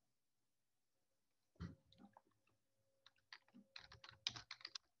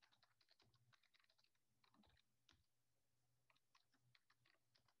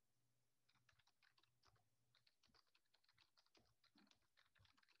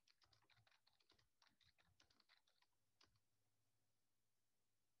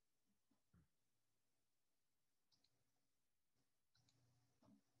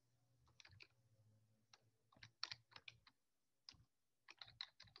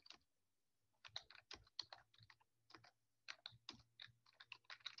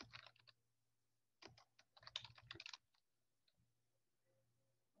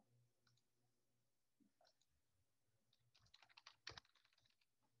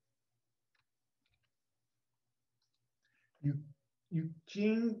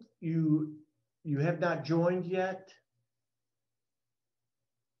 Eugene, you have not joined yet.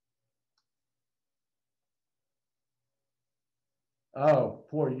 Oh,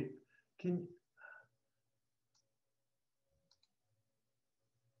 poor you.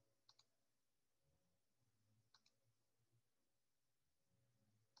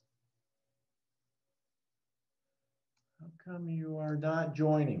 How come you are not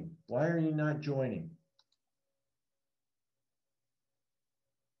joining? Why are you not joining?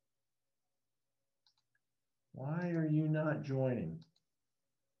 Why are you not joining?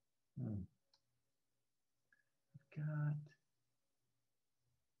 God.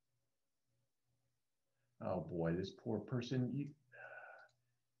 Oh boy, this poor person.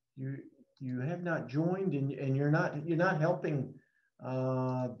 You have not joined, and you're not helping.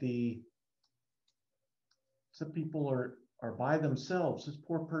 Some people are by themselves. This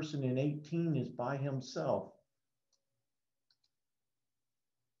poor person in 18 is by himself.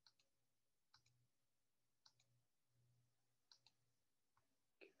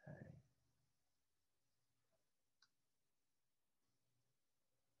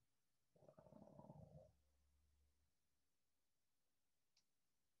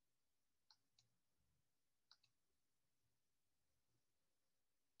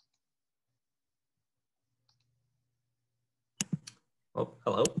 Oh,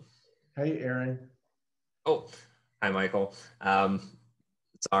 hello. Hey, Aaron. Oh, hi, Michael.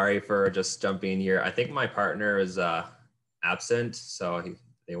 Sorry for just jumping here. I think my partner is absent, so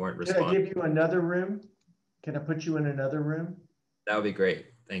they weren't responding. Can I give you another room? Can I put you in another room? That would be great.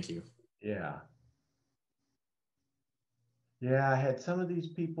 Thank you. Yeah. Yeah, I had some of these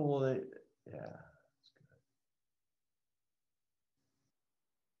people that, yeah.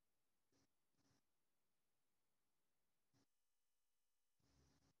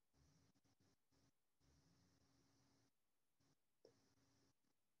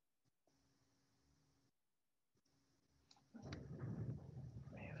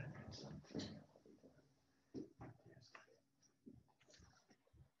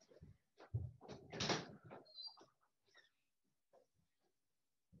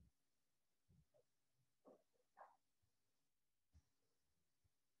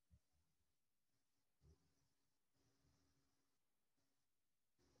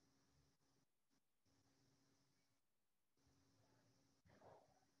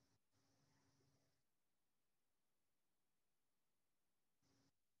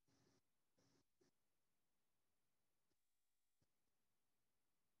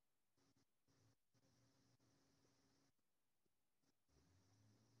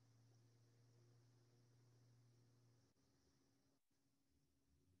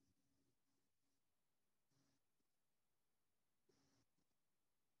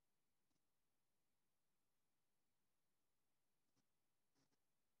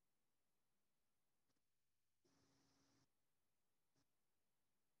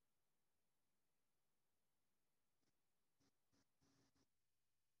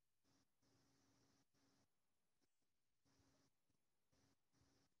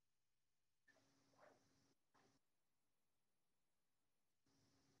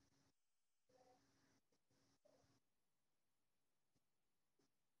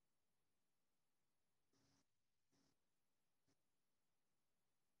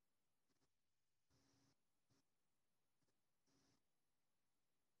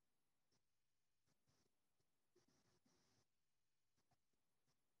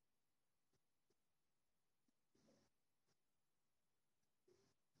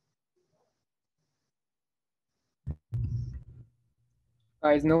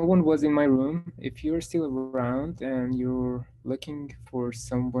 Guys, no one was in my room. If you're still around and you're looking for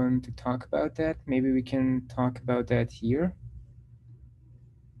someone to talk about that, maybe we can talk about that here.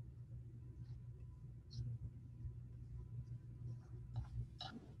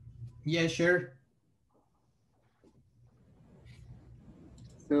 Yeah, sure.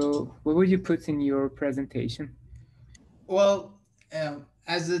 So what would you put in your presentation? Well,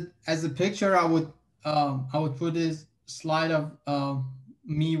 as a picture, I would put this slide of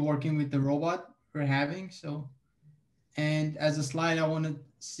me working with the robot we're having. So, and as a slide, I want to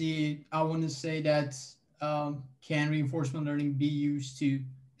say that can reinforcement learning be used to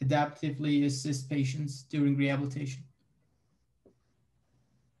adaptively assist patients during rehabilitation?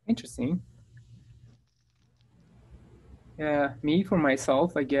 Interesting. Yeah, me for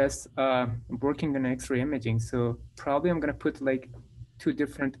myself, I guess, I'm working on X-ray imaging. So probably I'm gonna put like two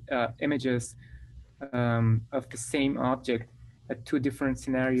different images of the same object at two different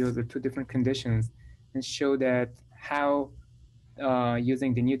scenarios or two different conditions, and show that how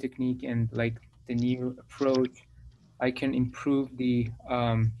using the new technique and like the new approach, I can improve the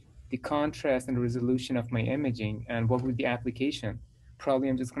contrast and resolution of my imaging. And what would the application? Probably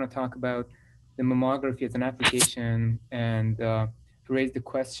I'm just going to talk about the mammography as an application and raise the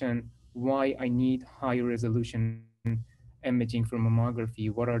question why I need higher resolution imaging for mammography.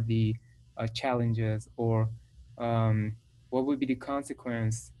 What are the challenges, or um, what would be the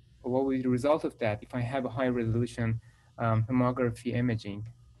consequence, or what would be the result of that if I have a high resolution mammography imaging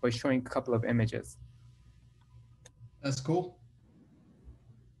by showing a couple of images. That's cool.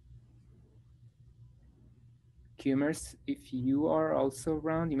 Kumers, if you are also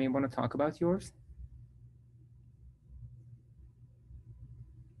around, you may want to talk about yours.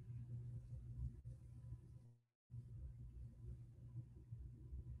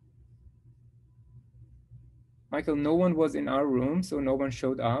 Michael, no one was in our room, so no one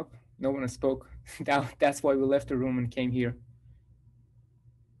showed up. No one spoke. That's why we left the room and came here.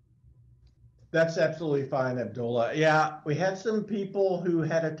 That's absolutely fine, Abdullah. Yeah, we had some people who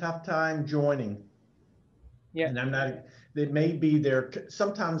had a tough time joining. Yeah. And I'm not, it may be their,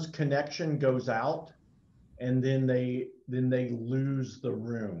 sometimes connection goes out and then they lose the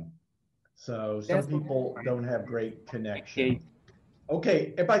room. So some people don't have great connection.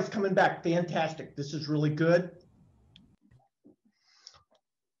 Okay, everybody's coming back. Fantastic. This is really good.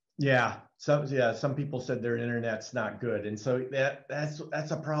 Yeah. So yeah, some people said their internet's not good, and so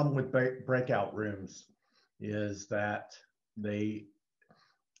that's a problem with breakout rooms, is that they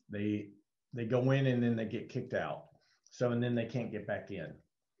go in and then they get kicked out. So and then they can't get back in.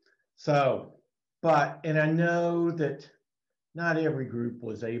 So, and I know that not every group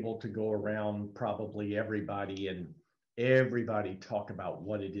was able to go around probably everybody and everybody talk about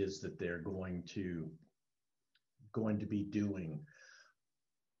what it is that they're going to be doing.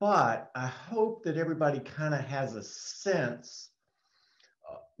 But I hope that everybody kind of has a sense,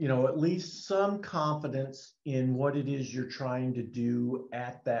 at least some confidence in what it is you're trying to do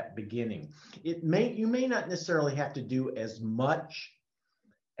at that beginning. You may not necessarily have to do as much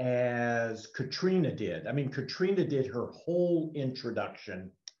as Katrina did. I mean, Katrina did her whole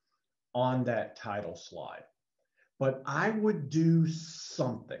introduction on that title slide, but I would do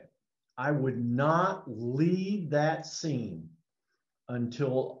something. I would not leave that scene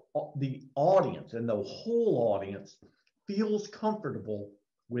until the audience and the whole audience feels comfortable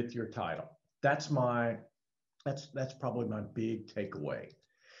with your title. That's probably my big takeaway.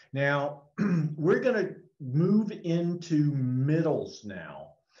 Now, we're going to move into middles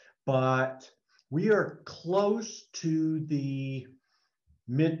now, but we are close to the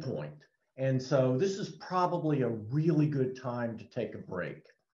midpoint. And so this is probably a really good time to take a break.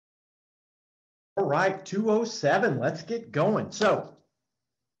 All right, 2:07, let's get going. So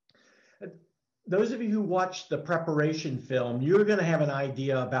those of you who watched the preparation film, you're going to have an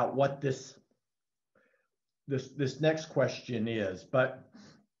idea about what this next question is. But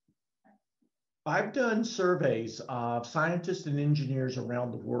I've done surveys of scientists and engineers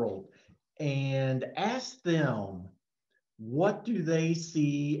around the world and asked them, what do they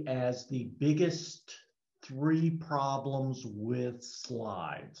see as the biggest three problems with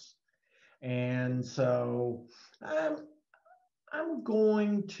slides? And so I'm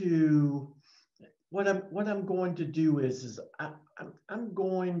going to, what I'm going to do is I'm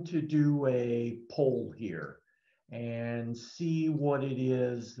going to do a poll here and see what it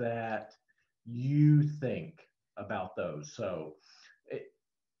is that you think about those. So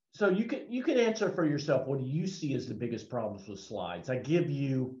you can answer for yourself. What do you see as the biggest problems with slides? I give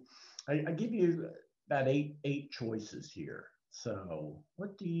you about eight choices here. So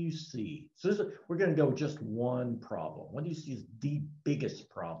what do you see? So we're going to go just one problem. What do you see as the biggest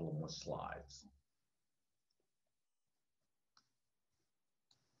problem with slides?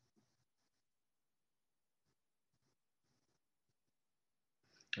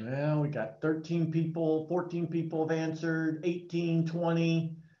 Well, we got 13 people, 14 people have answered, 18,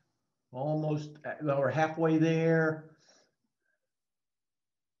 20, almost, well, we're halfway there.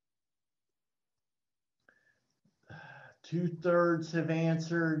 2/3 have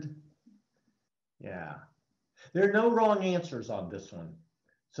answered. Yeah, there are no wrong answers on this one.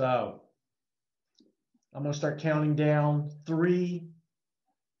 So I'm going to start counting down. 3,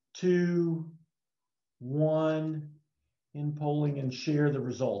 2, 1, in polling and share the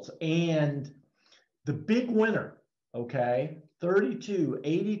results. And the big winner, okay,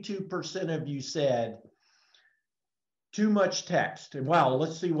 82% of you said too much text. And wow,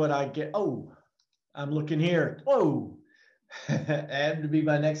 let's see what I get. Oh, I'm looking here. Whoa. That had to be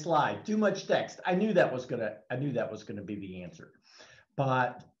my next slide. Too much text. I knew that was gonna be the answer.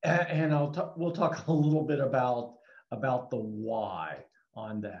 But and we'll talk a little bit about the why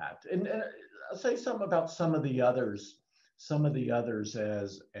on that, and I'll say something about some of the others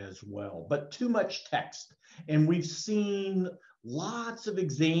as well. But too much text, and we've seen lots of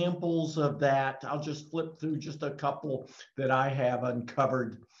examples of that. I'll just flip through just a couple that I have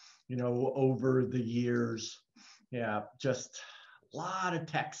uncovered, over the years. Yeah, just a lot of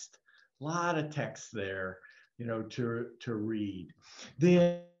text there, to read.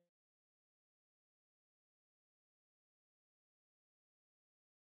 Then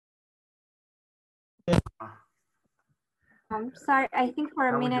Sorry, I think for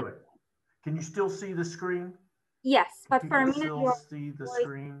a minute. Can you still see the screen? Yes, but for a minute. Still see the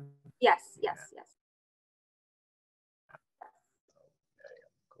screen? Yes. Okay, I'm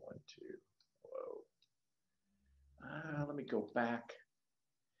going to, let me go back.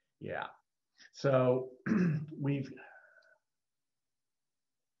 Yeah, so we've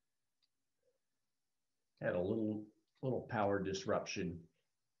had a little power disruption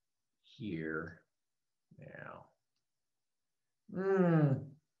here now.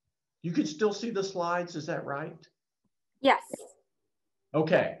 You can still see the slides, is that right? Yes.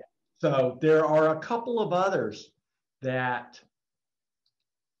 Okay, so there are a couple of others that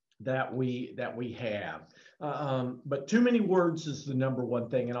we have, but too many words is the number one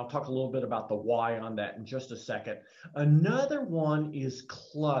thing, and I'll talk a little bit about the why on that in just a second. Another one is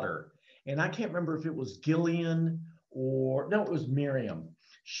clutter, and I can't remember if it was Gillian or no, it was Miriam.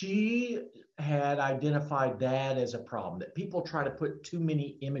 She had identified that as a problem, that people try to put too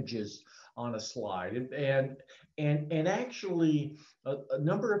many images on a slide, and actually a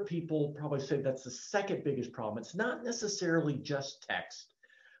number of people probably say that's the second biggest problem. It's not necessarily just text,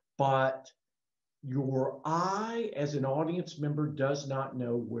 but your eye as an audience member does not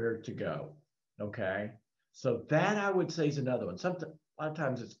know where to go. Okay, so that I would say is another one. A lot of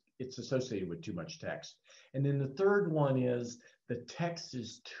times it's associated with too much text. And then the third one is the text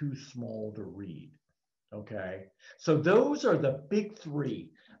is too small to read. Okay, so those are the big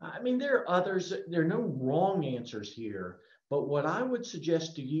three. I mean, there are others, there are no wrong answers here, but what I would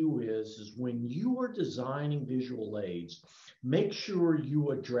suggest to you is when you are designing visual aids, make sure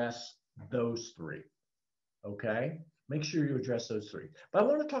you address those three. Okay, make sure you address those three. But I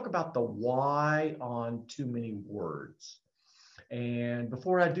want to talk about the why on too many words. And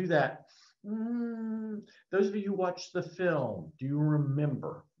before I do that, those of you who watched the film, do you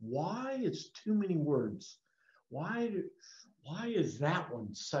remember why it's too many words? Why is that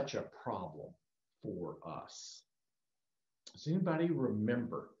one such a problem for us? Does anybody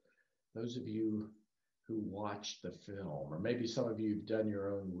remember? Those of you who watched the film, or maybe some of you have done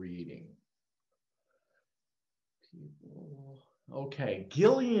your own reading. Okay,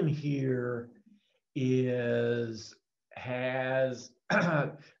 Gillian here has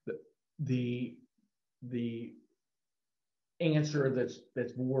the answer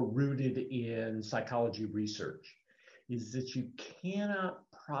that's more rooted in psychology research, is that you cannot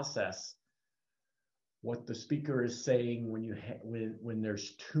process what the speaker is saying when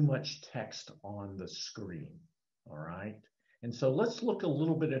there's too much text on the screen. All right, and so let's look a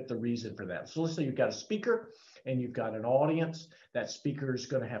little bit at the reason for that. So let's say you've got a speaker and you've got an audience. That speaker is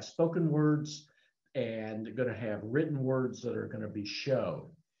going to have spoken words and going to have written words that are going to be shown.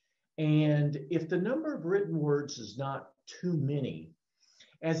 And if the number of written words is not too many,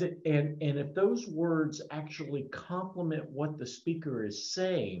 and if those words actually complement what the speaker is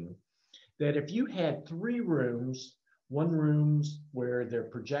saying, that if you had 3 rooms, one room where they're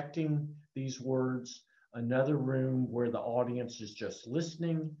projecting these words, another room where the audience is just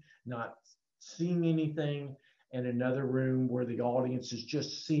listening, not seeing anything, and another room where the audience is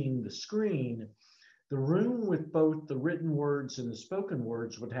just seeing the screen, the room with both the written words and the spoken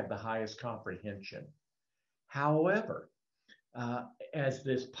words would have the highest comprehension. However, as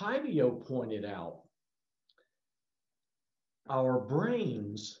this Pivio pointed out, our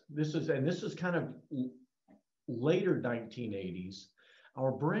brains, this is kind of later 1980s,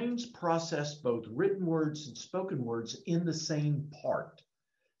 our brains process both written words and spoken words in the same part.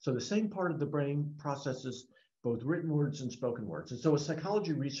 So the same part of the brain processes both written words and spoken words. And so a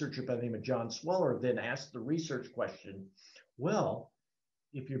psychology researcher by the name of John Sweller then asked the research question, well,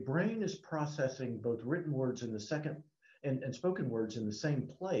 if your brain is processing both written words in the second and spoken words in the same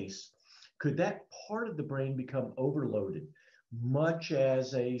place, could that part of the brain become overloaded, much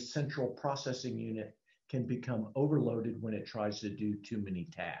as a central processing unit can become overloaded when it tries to do too many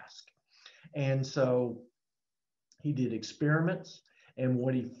tasks? And so he did experiments, and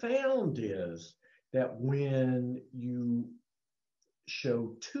what he found is that when you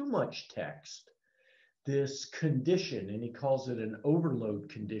show too much text, this condition, and he calls it an overload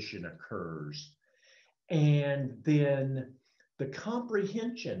condition, occurs. And then the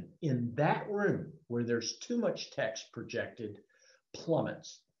comprehension in that room where there's too much text projected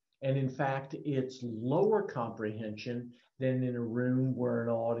plummets. And in fact, it's lower comprehension than in a room where an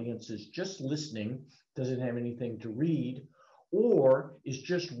audience is just listening, doesn't have anything to read, or is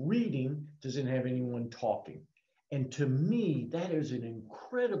just reading, doesn't have anyone talking. And to me, that is an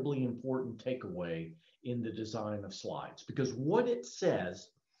incredibly important takeaway in the design of slides, because what it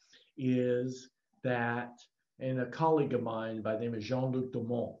says is that, and a colleague of mine by the name of Jean-Luc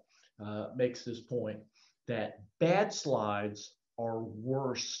Dumont makes this point, that bad slides are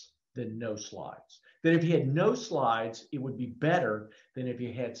worse than no slides. That if you had no slides, it would be better than if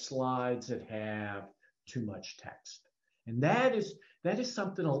you had slides that have too much text. And that is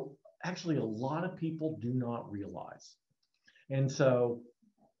something actually a lot of people do not realize. And so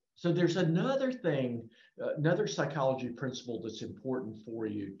there's another thing, another psychology principle that's important for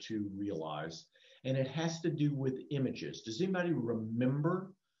you to realize, and it has to do with images. Does anybody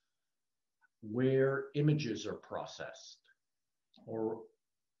remember where images are processed, or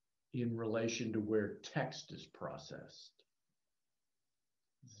in relation to where text is processed?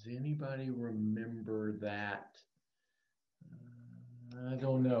 Does anybody remember that? I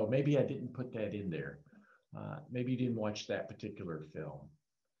don't know. Maybe I didn't put that in there. Maybe you didn't watch that particular film.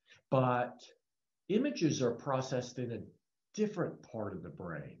 But images are processed in a different part of the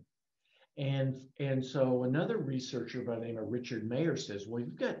brain. And so another researcher by the name of Richard Mayer says, well,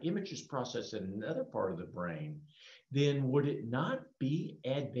 you've got images processed in another part of the brain, then would it not be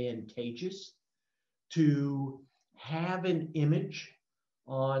advantageous to have an image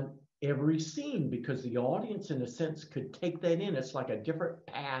on every scene, because the audience in a sense could take that in? It's like a different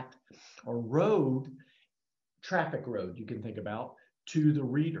path or road, traffic road you can think about, to the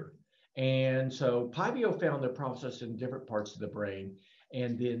reader. And so Pivio found the process in different parts of the brain.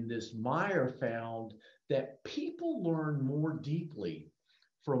 And then this Meyer found that people learn more deeply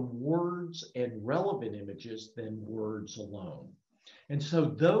from words and relevant images than words alone. And so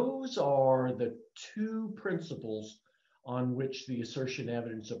those are the two principles on which the assertion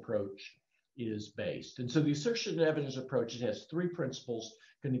evidence approach is based. And so the assertion evidence approach, it has three principles.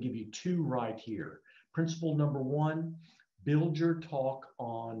 I'm going to give you two right here. Principle number one, build your talk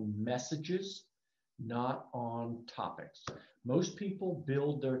on messages, not on topics. Most people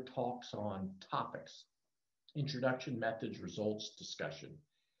build their talks on topics: introduction, methods, results, discussion.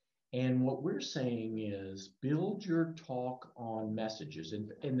 And what we're saying is build your talk on messages.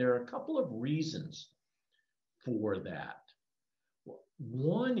 And there are a couple of reasons for that.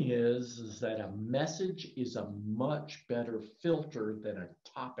 One is that a message is a much better filter than a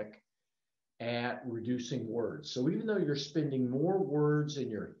topic at reducing words. So even though you're spending more words in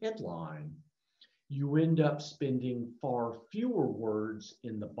your headline, you end up spending far fewer words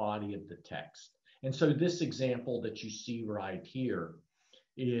in the body of the text. And so this example that you see right here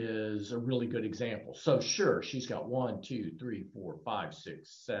is a really good example. So sure, she's got 1, 2, 3, 4, 5,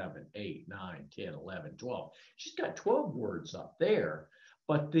 6, 7, 8, 9, 10, 11, 12. She's got 12 words up there.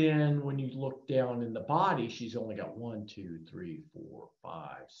 But then when you look down in the body, she's only got 1, 2, 3, 4, 5,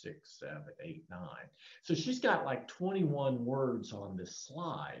 6, 7, 8, 9. So she's got like 21 words on this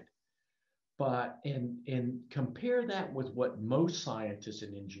slide. But and compare that with what most scientists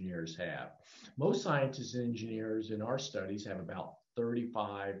and engineers have. Most scientists and engineers in our studies have about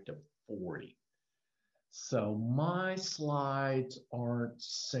 35 to 40. So my slides aren't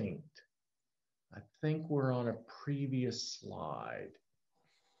synced. I think we're on a previous slide.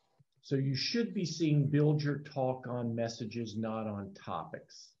 So you should be seeing build your talk on messages, not on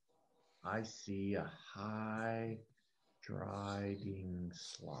topics. I see a high driving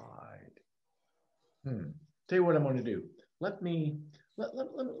slide. Tell you what I'm going to do. Let me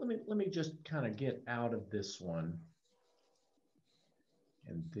just kind of get out of this one.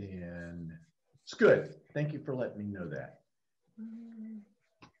 And then it's good. Thank you for letting me know that.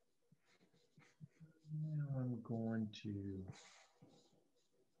 Now I'm going to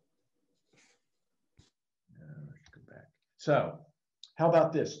let's go back. So how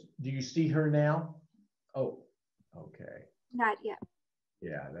about this? Do you see her now? Oh, okay. Not yet.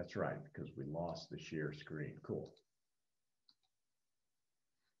 Yeah, that's right, because we lost the share screen. Cool.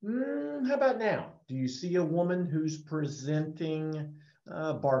 How about now? Do you see a woman who's presenting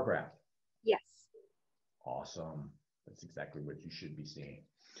a bar graph? Yes. Awesome. That's exactly what you should be seeing.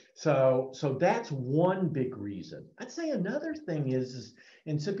 So that's one big reason. I'd say another thing is,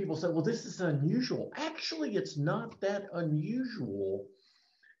 and some people say, well, this is unusual. Actually, it's not that unusual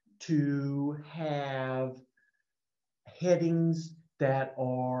to have headings that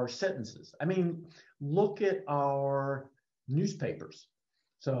are sentences. I mean, look at our newspapers.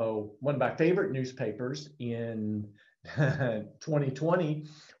 So one of my favorite newspapers in 2020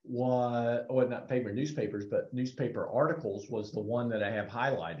 was, well, not favorite newspapers, but newspaper articles was the one that I have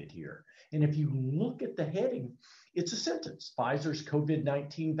highlighted here. And if you look at the heading, it's a sentence. Pfizer's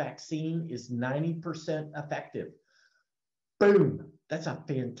COVID-19 vaccine is 90% effective. Boom. That's a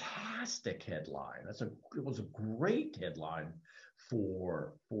fantastic headline. It was a great headline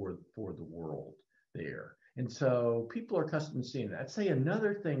for the world there. And so people are accustomed to seeing that. I'd say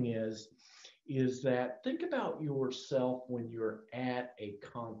another thing is that think about yourself when you're at a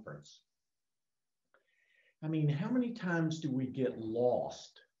conference. I mean, how many times do we get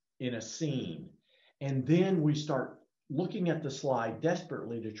lost in a scene and then we start looking at the slide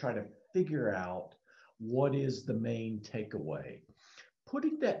desperately to try to figure out what is the main takeaway?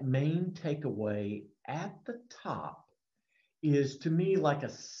 Putting that main takeaway at the top is, to me, like a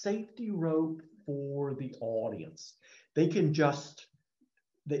safety rope for the audience. They can just,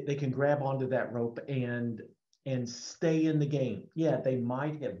 they can grab onto that rope and stay in the game. Yeah, they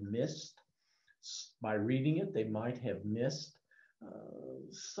might have missed, by reading it, they might have missed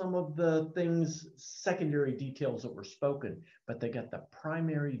some of the things, secondary details that were spoken, but they got the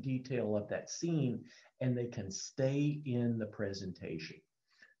primary detail of that scene and they can stay in the presentation.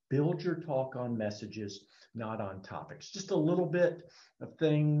 Build your talk on messages, not on topics. Just a little bit of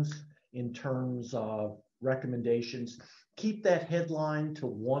things in terms of recommendations. Keep that headline to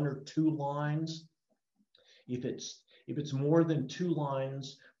 1 or 2 lines. If it's more than 2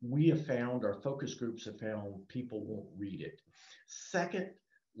 lines, we have found, our focus groups have found, people won't read it. Second,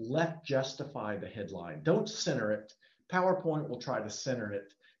 left justify the headline. Don't center it. PowerPoint will try to center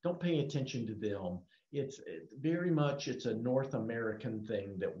it. Don't pay attention to them. It's a North American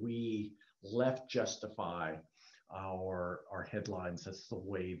thing that we left justify our headlines. That's the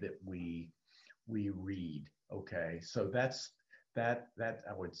way that we read. Okay, so that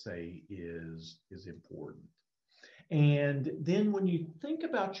I would say is important. And then when you think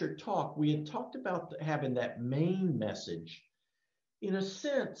about your talk, we had talked about having that main message. In a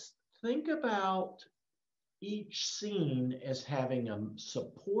sense, think about each scene as having a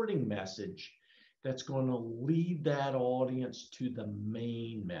supporting message that's going to lead that audience to the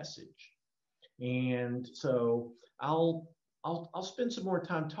main message. And so I'll spend some more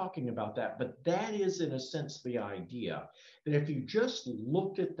time talking about that, but that is, in a sense, the idea that if you just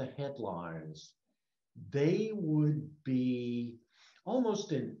looked at the headlines, they would be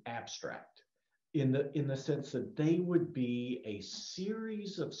almost an abstract in the sense that they would be a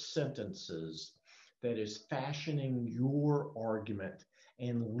series of sentences that is fashioning your argument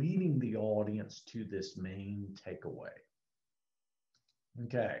and leading the audience to this main takeaway.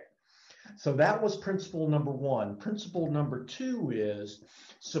 Okay, so that was principle number 1. Principle number 2 is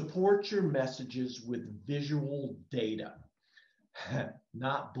support your messages with visual data,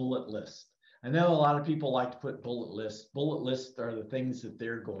 not bullet lists. I know a lot of people like to put bullet lists. Bullet lists are the things that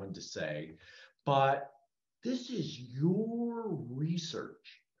they're going to say, but this is your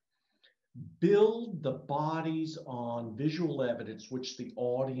research. Build the bodies on visual evidence which the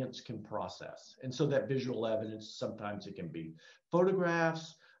audience can process. And so that visual evidence, sometimes it can be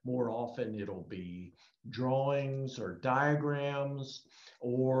photographs, more often it'll be drawings or diagrams,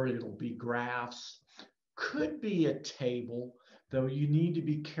 or it'll be graphs, could be a table, though you need to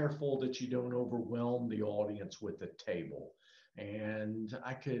be careful that you don't overwhelm the audience with a table. And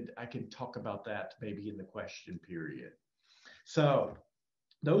I can talk about that maybe in the question period. So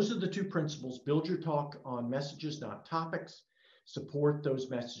those are the 2 principles. Build your talk on messages, not topics. Support those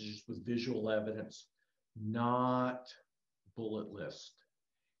messages with visual evidence, not bullet list.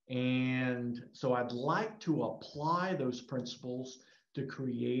 And so I'd like to apply those principles to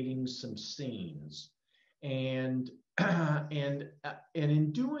creating some scenes. And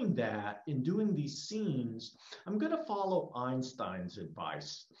in doing that, in doing these scenes, I'm going to follow Einstein's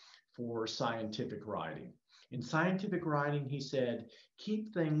advice for scientific writing. In scientific writing, he said,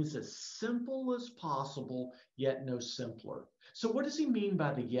 keep things as simple as possible, yet no simpler. So what does he mean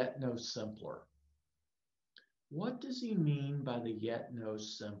by the yet no simpler? What does he mean by the yet no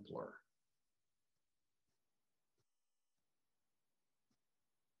simpler?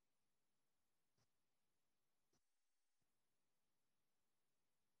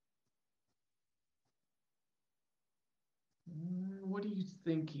 What do you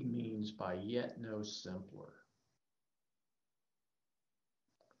think he means by yet no simpler?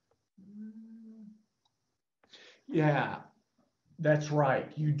 Yeah, that's right.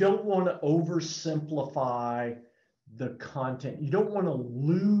 You don't want to oversimplify the content. You don't want to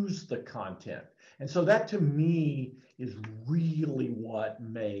lose the content. And so that to me is really what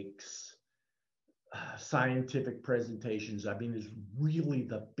makes scientific presentations, I mean, is really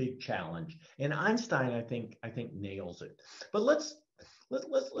the big challenge. And Einstein, I think nails it. But let's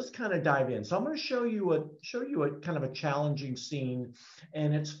kind of dive in. So I'm going to show you a kind of a challenging scene,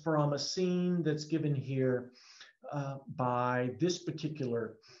 and it's from a scene that's given here by this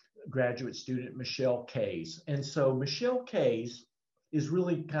particular graduate student, Michelle Kays. And so Michelle Kays is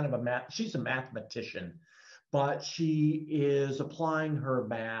really kind of she's a mathematician, but she is applying her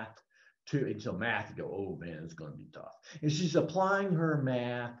math to, and so math, you go, oh man, it's going to be tough. And she's applying her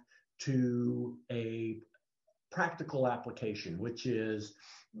math to a practical application, which is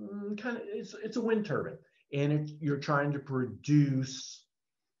kind of, it's a wind turbine. And you're trying to produce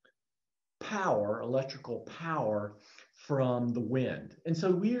power, electrical power from the wind. And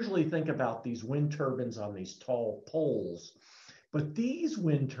so we usually think about these wind turbines on these tall poles, but these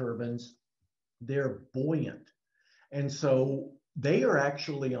wind turbines, they're buoyant. And so they are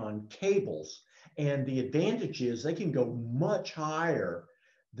actually on cables. And the advantage is they can go much higher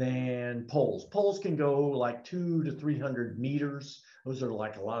than poles. Poles can go like 200 to 300 meters. Those are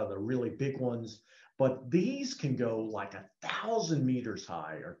like a lot of the really big ones. But these can go like 1,000 meters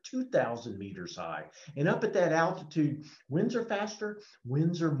high or 2,000 meters high. And up at that altitude, winds are faster,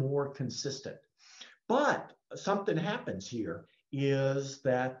 winds are more consistent. But something happens here is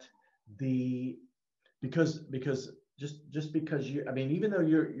that because just because you, I mean, even though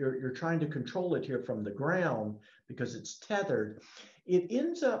you're trying to control it here from the ground because it's tethered, it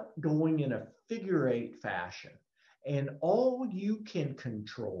ends up going in a figure eight fashion. And all you can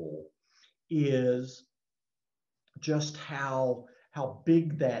control is just how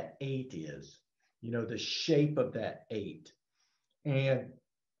big that eight is, you know, the shape of that eight. And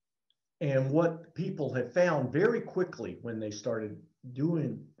what people have found very quickly when they started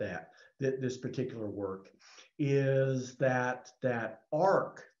doing this particular work is that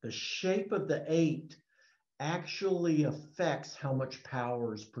arc, the shape of the eight, actually affects how much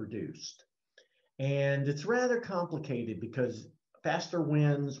power is produced. And it's rather complicated because faster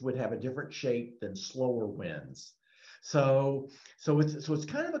winds would have a different shape than slower winds. So it's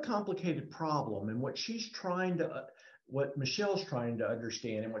kind of a complicated problem. And what Michelle's trying to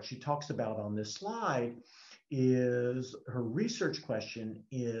understand and what she talks about on this slide is her research question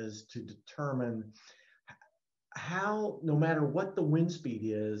is to determine how, no matter what the wind speed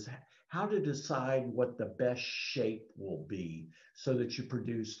is, how to decide what the best shape will be so that you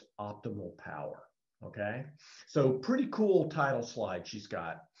produce optimal power. Okay, so pretty cool title slide she's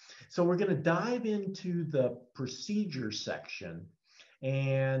got. So we're going to dive into the procedure section.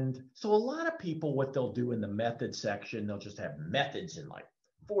 And so a lot of people, what they'll do in the method section, they'll just have methods in like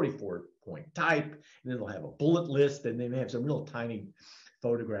 44-point type, and then they'll have a bullet list, and they may have some real tiny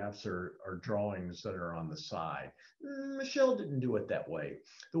photographs or drawings that are on the side. Michelle didn't do it that way.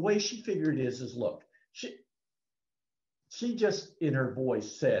 The way she figured is look, she just in her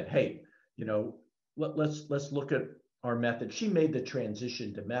voice said, hey, you know, let's look at our method. She made the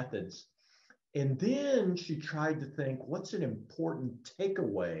transition to methods. And then she tried to think, what's an important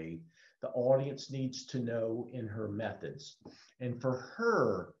takeaway the audience needs to know in her methods? And for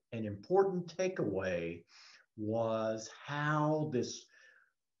her, an important takeaway was how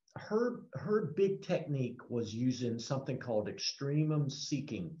her big technique was using something called extremum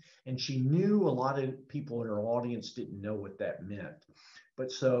seeking. And she knew a lot of people in her audience didn't know what that meant.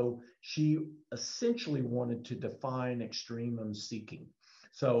 But so she essentially wanted to define extremum seeking.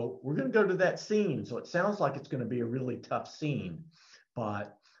 So we're going to go to that scene. So it sounds like it's going to be a really tough scene,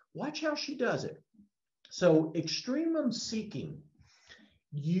 but watch how she does it. So extremum seeking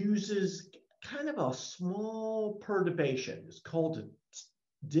uses kind of a small perturbation. It's called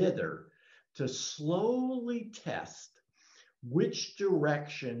dither to slowly test which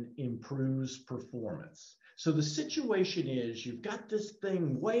direction improves performance. So the situation is you've got this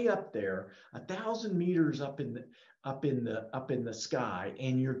thing way up there, 1,000 meters up in the sky,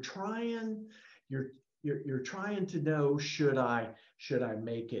 and you're trying to know, should I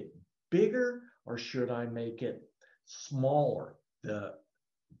make it bigger or should I make it smaller? The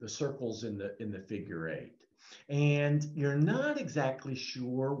circles in the figure eight. And you're not exactly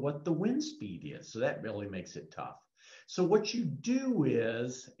sure what the wind speed is. So that really makes it tough. So what you do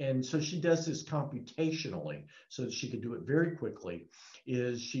is, and so she does this computationally so that she can do it very quickly,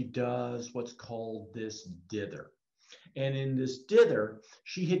 is she does what's called this dither. And in this dither,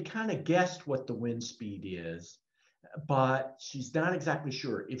 she had kind of guessed what the wind speed is, but she's not exactly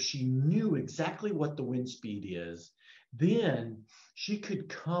sure. If she knew exactly what the wind speed is, then she could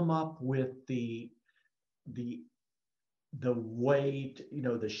come up with the weight,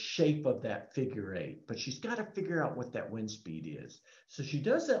 the shape of that figure eight, but she's got to figure out what that wind speed is. So she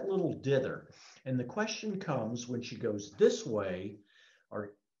does that little dither. And the question comes when she goes this way,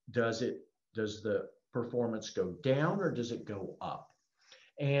 or does the performance go down or does it go up?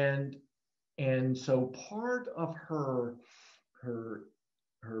 And so part of her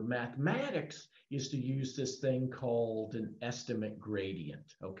mathematics is to use this thing called an estimate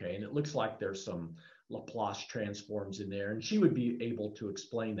gradient. Okay. And it looks like there's some Laplace transforms in there, and she would be able to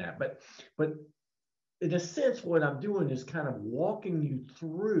explain that. But in a sense, what I'm doing is kind of walking you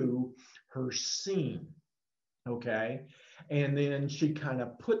through her scene. Okay. And then she kind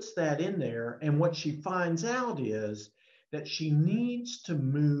of puts that in there. And what she finds out is that she needs to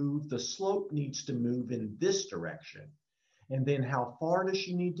move, the slope needs to move in this direction. And then how far does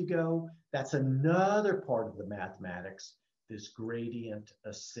she need to go? That's another part of the mathematics, this gradient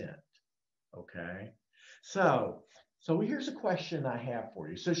ascent. Okay. So here's a question I have for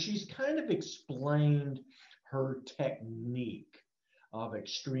you. So she's kind of explained her technique of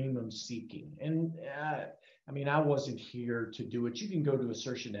extremum seeking. And I wasn't here to do it. You can go to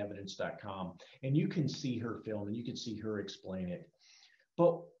assertionevidence.com and you can see her film and you can see her explain it.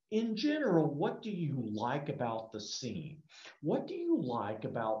 But in general, what do you like about the scene? What do you like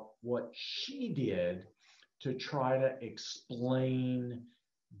about what she did to try to explain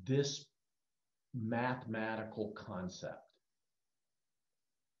this mathematical concept?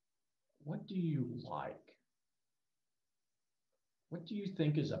 What do you like? What do you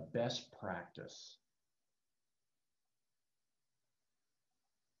think is a best practice?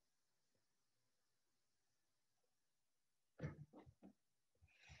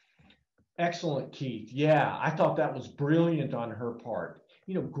 Excellent, Keith. Yeah, I thought that was brilliant on her part.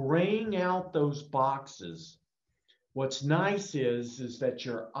 Graying out those boxes. What's nice is that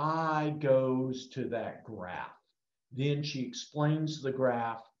your eye goes to that graph. Then she explains the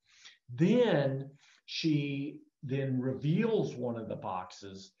graph. Then she reveals one of the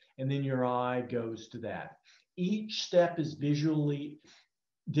boxes, and then your eye goes to that. Each step is visually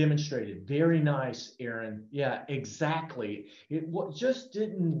demonstrated. Very nice, Aaron. Yeah, exactly. It just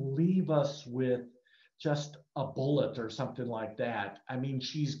didn't leave us with just a bullet or something like that.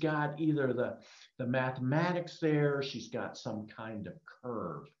 She's got either the mathematics there, she's got some kind of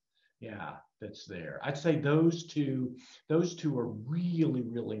curve. Yeah, that's there. I'd say those two are really,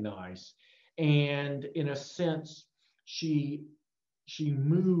 really nice. And in a sense, she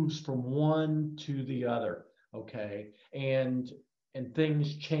moves from one to the other. Okay. And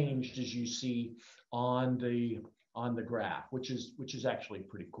things changed, as you see on the graph, which is actually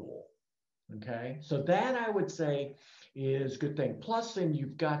pretty cool. Okay, so that I would say is a good thing. Plus, then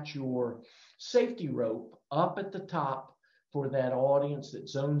you've got your safety rope up at the top for that audience that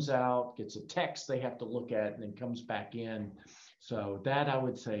zones out, gets a text they have to look at, and then comes back in. So that I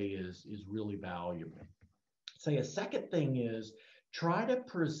would say is really valuable. Say a second thing is try to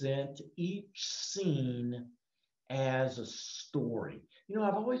present each scene as a story.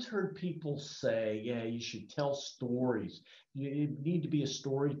 I've always heard people say, yeah, you should tell stories. You need to be a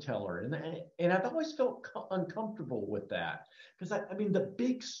storyteller. And I've always felt uncomfortable with that because the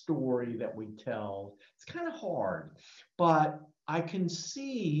big story that we tell, it's kind of hard, but I can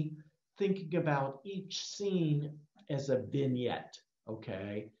see thinking about each scene as a vignette.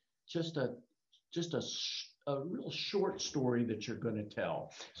 Okay. Just a real short story that you're going to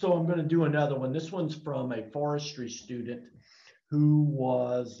tell. So I'm going to do another one. This one's from a forestry student who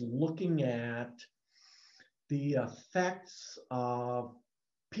was looking at the effects of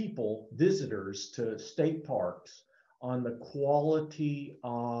people, visitors to state parks, on the quality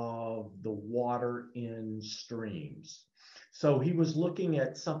of the water in streams. So he was looking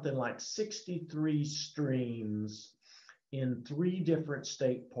at something like 63 streams in 3 different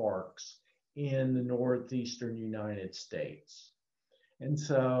state parks in the northeastern United States. And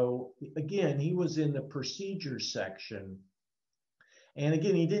so, again, he was in the procedures section. And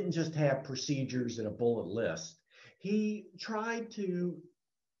again, he didn't just have procedures and a bullet list. He tried to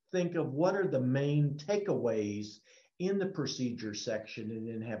think of what are the main takeaways in the procedure section and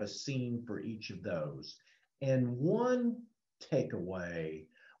then have a scene for each of those. And one takeaway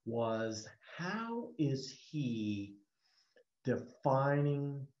was, how is he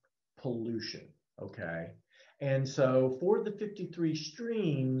defining pollution? Okay. And so for the 53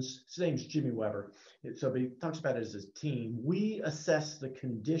 streams, his name's Jimmy Weber. So he talks about it as a team. We assess the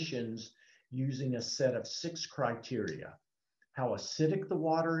conditions using a set of 6 criteria: how acidic the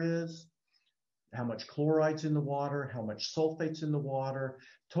water is, how much chloride's in the water, how much sulfate's in the water,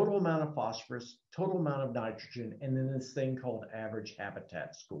 total amount of phosphorus, total amount of nitrogen, and then this thing called average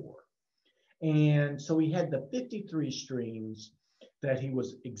habitat score. And so he had the 53 streams that he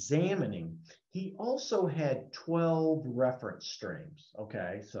was examining. He also had 12 reference streams.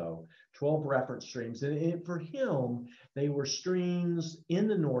 Okay, so 12 reference streams. And for him, they were streams in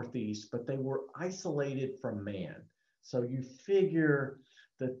the Northeast, but they were isolated from man. So you figure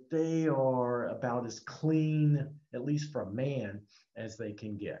that they are about as clean, at least from man, as they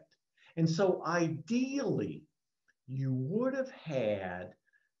can get. And so ideally, you would have had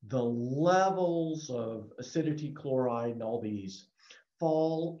the levels of acidity, chloride, and all these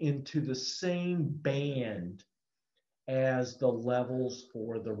fall into the same band as the levels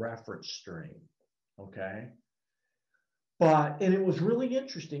for the reference stream, okay? And it was really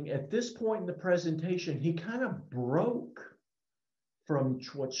interesting. At this point in the presentation, he kind of broke from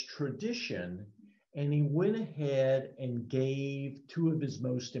what's tradition, and he went ahead and gave 2 of his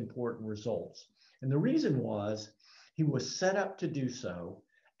most important results. And the reason was he was set up to do so,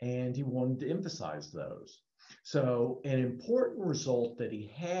 and he wanted to emphasize those. So an important result that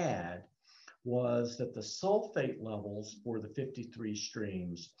he had was that the sulfate levels for the 53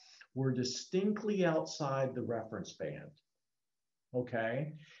 streams were distinctly outside the reference band.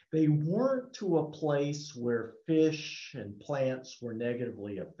 Okay, they weren't to a place where fish and plants were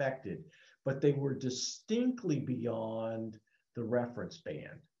negatively affected, but they were distinctly beyond the reference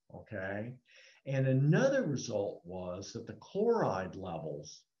band. Okay, and another result was that the chloride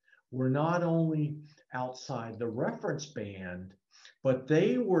levels were not only outside the reference band, but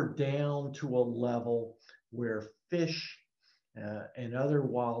they were down to a level where fish and other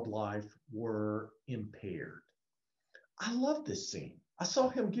wildlife were impaired. I love this scene. I saw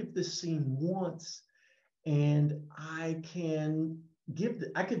him give this scene once, and I can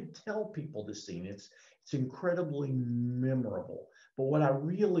tell people this scene. It's incredibly memorable. But what I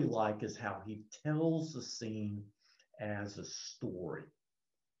really like is how he tells the scene as a story.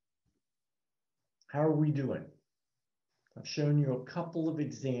 How are we doing? I've shown you a couple of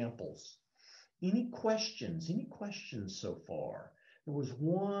examples. Any questions? Any questions so far? There was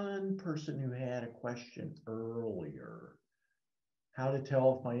one person who had a question earlier. How to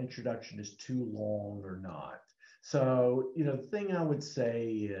tell if my introduction is too long or not. So, the thing I would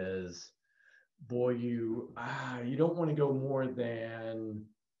say is, boy, you don't want to go more than,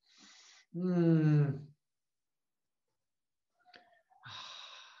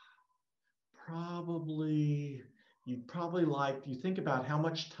 you think about how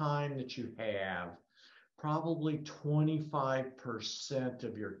much time that you have, probably 25%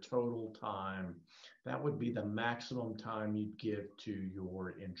 of your total time. That would be the maximum time you'd give to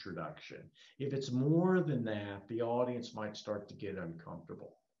your introduction. If it's more than that, the audience might start to get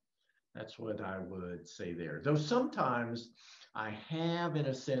uncomfortable. That's what I would say there. Though sometimes I have, in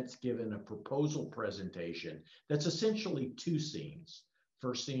a sense, given a proposal presentation that's essentially 2 scenes.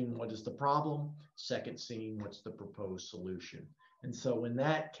 First scene, what is the problem? Second scene, what's the proposed solution? And so in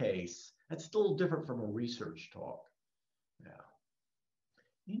that case, that's a little different from a research talk. Yeah.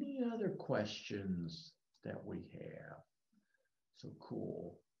 Any other questions that we have? So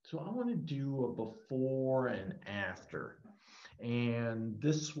cool. So I want to do a before and after. And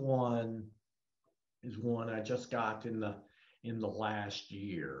this one is one I just got in the last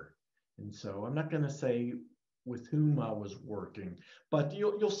year. And so I'm not going to say with whom I was working, but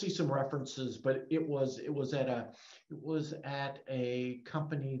you'll see some references. But it was at a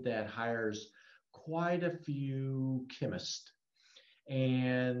company that hires quite a few chemists,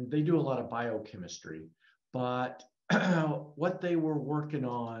 and they do a lot of biochemistry. But what they were working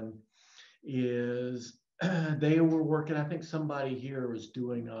on is they were working. I think somebody here was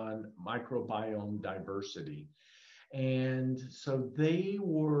doing on microbiome diversity. And so they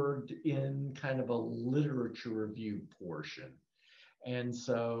were in kind of a literature review portion. And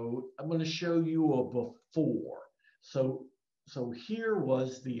so I'm going to show you a before. So here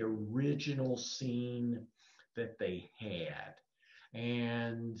was the original scene that they had.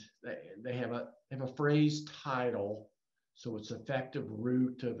 And they have a phrase title. So it's effective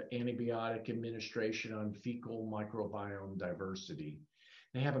route of antibiotic administration on fecal microbiome diversity.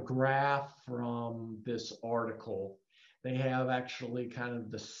 They have a graph from this article. They have actually kind of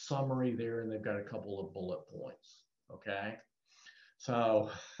the summary there, and they've got a couple of bullet points. Okay. So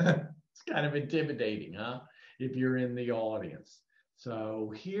it's kind of intimidating, huh? If you're in the audience.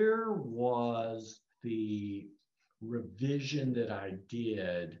 So here was the revision that I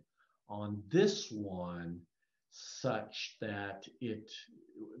did on this one, such that it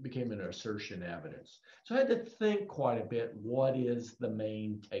became an assertion evidence. So I had to think quite a bit, what is the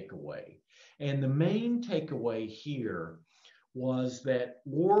main takeaway? And the main takeaway here was that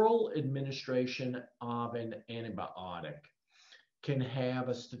oral administration of an antibiotic can have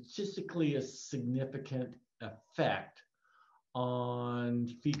a statistically significant effect on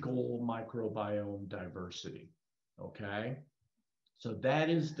fecal microbiome diversity. Okay, so that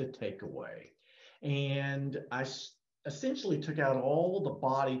is the takeaway. And I essentially took out all the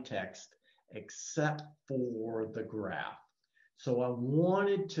body text except for the graph. So I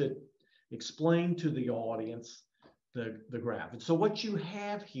wanted to explain to the audience the graph. And so what you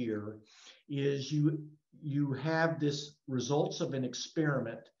have here is you have this results of an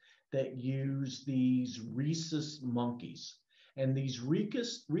experiment that use these rhesus monkeys. And these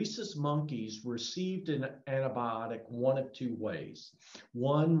rhesus monkeys received an antibiotic one of two ways.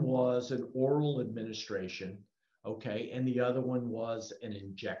 One was an oral administration, okay, and the other one was an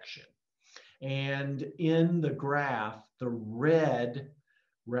injection. And in the graph, the red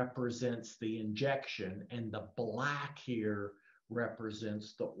represents the injection, and the black here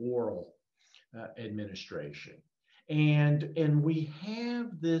represents the oral administration. And we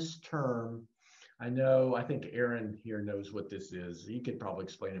have this term. I think Aaron here knows what this is. He could probably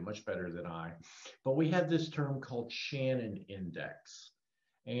explain it much better than I. But we have this term called Shannon index.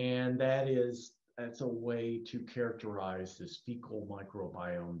 And that's a way to characterize this fecal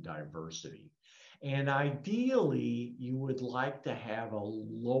microbiome diversity. And ideally, you would like to have a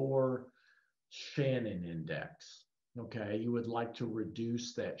lower Shannon index. Okay, you would like to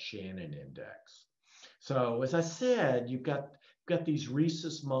reduce that Shannon index. So as I said, you've got these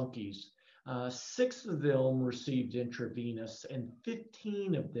rhesus monkeys. 6 of them received intravenous and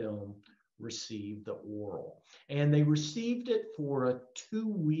 15 of them received the oral. And they received it for a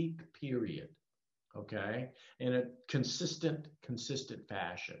 2-week period, okay, in a consistent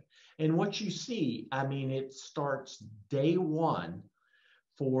fashion. And what you see, I mean, it starts day 1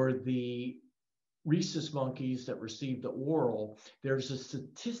 for the rhesus monkeys that received the oral. There's a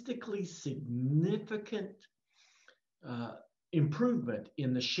statistically significant improvement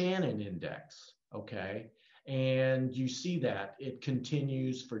in the Shannon index, okay? And you see that it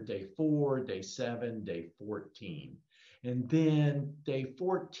continues for day 4, day 7, day 14. And then day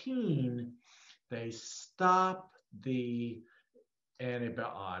 14, they stop the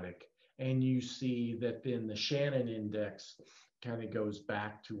antibiotic, and you see that then the Shannon index kind of goes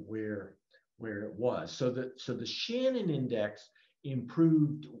back to where it was. So the Shannon index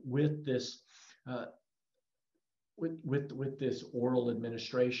improved with this with this oral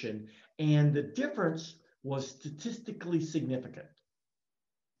administration, and the difference was statistically significant.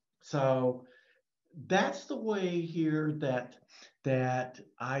 So that's the way here that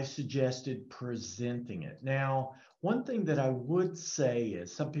I suggested presenting it. Now, one thing that I would say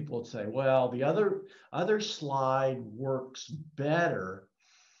is, some people would say, well, the other slide works better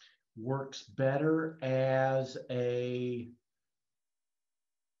as a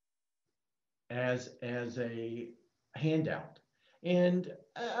handout. And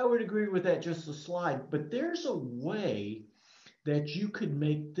I would agree with that, just a slide, but there's a way that you could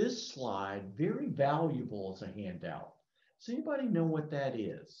make this slide very valuable as a handout. Does anybody know what that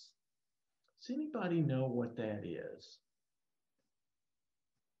is? Does anybody know what that is?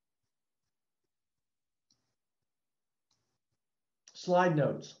 Slide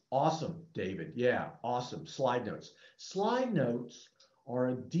notes. Awesome, David. Yeah, awesome. Slide notes. Slide notes are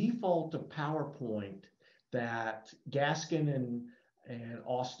a default of PowerPoint that Gaskin and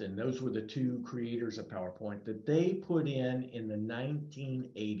Austin, those were the 2 creators of PowerPoint, that they put in the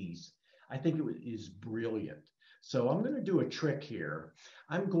 1980s. I think it is brilliant. So I'm going to do a trick here.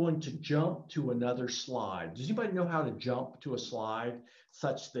 I'm going to jump to another slide. Does anybody know how to jump to a slide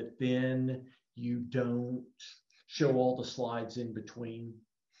such that then you don't show all the slides in between?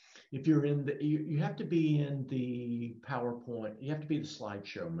 If you're in you have to be in the PowerPoint, you have to be the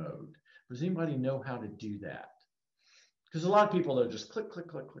slideshow mode. Does anybody know how to do that? Because a lot of people, they'll just click, click,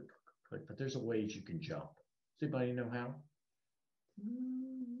 click, click, click, but there's a ways you can jump. Does anybody know how?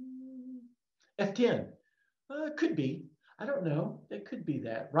 F10. Could be. I don't know. It could be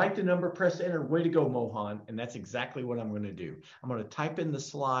that. Write the number, press enter. Way to go, Mohan. And that's exactly what I'm going to do. I'm going to type in the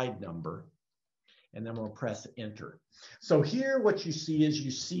slide number, and then I'm going to press enter. So here what you see is you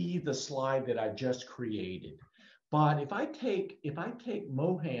see the slide that I just created. But if I take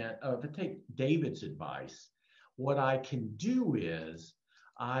David's advice, what I can do is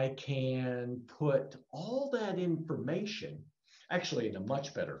I can put all that information, actually in a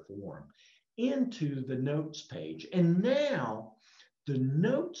much better form, into the notes page. And now the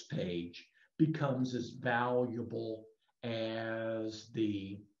notes page becomes as valuable as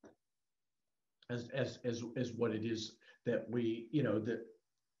as what it is that we,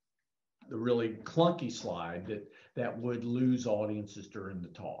 the really clunky slide that would lose audiences during the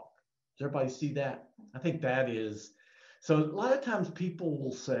talk. Does everybody see that? I think that is. So a lot of times people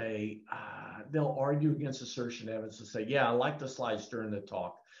will say, they'll argue against assertion evidence and say, yeah, I like the slides during the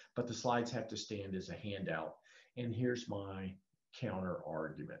talk, but the slides have to stand as a handout. And here's my counter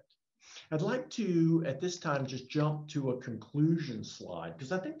argument. I'd like to, at this time, just jump to a conclusion slide,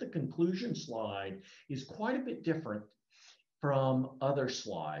 because I think the conclusion slide is quite a bit different from other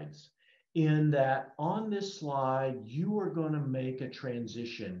slides, in that on this slide, you are going to make a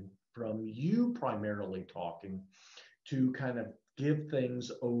transition from you primarily talking to kind of give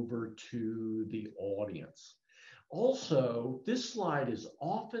things over to the audience. Also, this slide is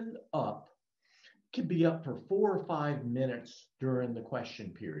often up, can be up for 4 or 5 minutes during the question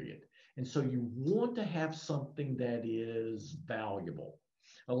period. And so you want to have something that is valuable.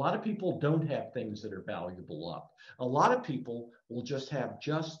 A lot of people don't have things that are valuable up. A lot of people will just have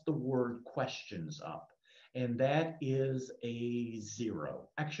just the word questions up, and that is a 0.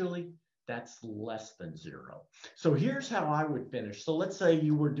 Actually, that's less than 0. So here's how I would finish. So let's say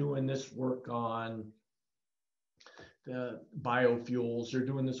you were doing this work on the biofuels, you're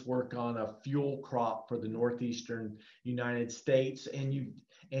doing this work on a fuel crop for the northeastern United States, and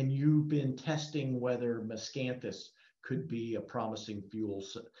you've been testing whether miscanthus could be a promising fuel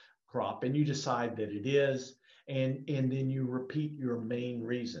crop, and you decide that it is, and then you repeat your main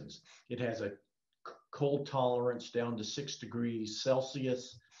reasons. It has a cold tolerance down to 6 degrees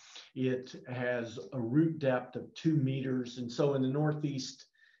Celsius. It has a root depth of 2 meters. And so in the Northeast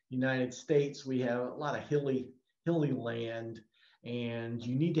United States, we have a lot of hilly land, and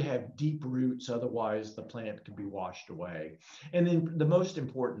you need to have deep roots, otherwise the plant could be washed away. And then the most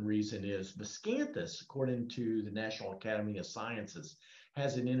important reason is miscanthus, according to the National Academy of Sciences,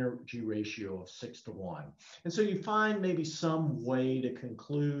 has an energy ratio of 6:1. And so you find maybe some way to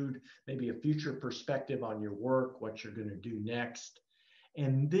conclude, maybe a future perspective on your work, what you're going to do next.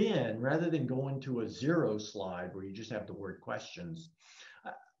 And then rather than going to a 0 slide where you just have the word questions,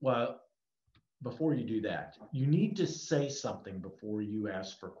 well, before you do that, you need to say something before you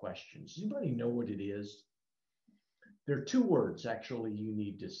ask for questions. Does anybody know what it is? There are 2 words actually you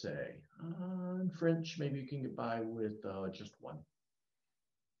need to say. In French, maybe you can get by with just one.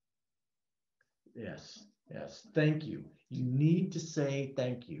 Yes, thank you. You need to say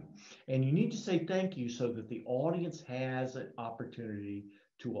thank you. And you need to say thank you so that the audience has an opportunity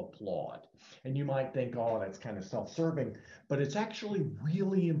to applaud. And you might think, oh, that's kind of self-serving, but it's actually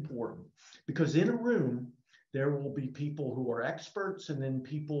really important, because in a room, there will be people who are experts and then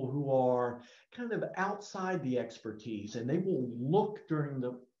people who are kind of outside the expertise, and they will look during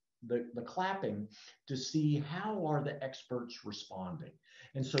the clapping to see how are the experts responding.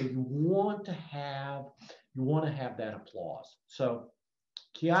 And so you want to have that applause. So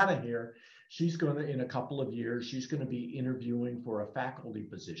Kiana here, she's going to, in a couple of years, she's going to be interviewing for a faculty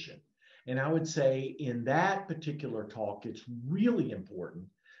position. And I would say in that particular talk, it's really important,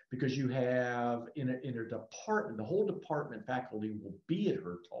 because you have in a department, the whole department faculty will be at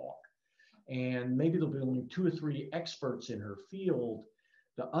her talk. And maybe there'll be only 2 or 3 experts in her field.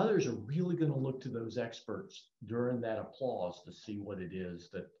 The others are really going to look to those experts during that applause to see what it is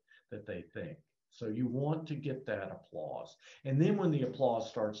that they think. So you want to get that applause. And then when the applause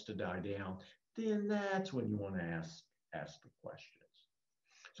starts to die down, then that's when you want to ask the questions.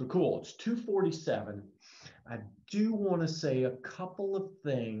 So cool, it's 2:47. I do want to say a couple of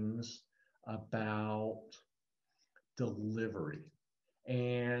things about delivery.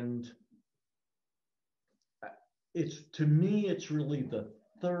 And to me, it's really the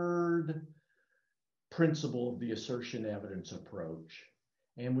 3rd principle of the assertion evidence approach.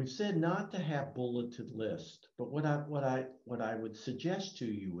 And we've said not to have bulleted list, but what I would suggest to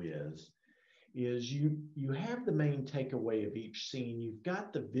you is you have the main takeaway of each scene. You've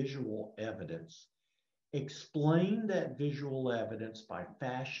got the visual evidence. Explain that visual evidence by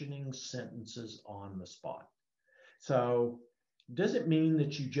fashioning sentences on the spot. So doesn't mean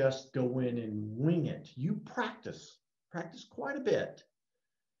that you just go in and wing it. You practice quite a bit,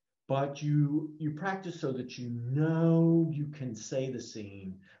 but you practice so that you know you can say the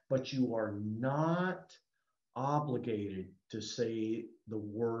scene, but you are not obligated to say the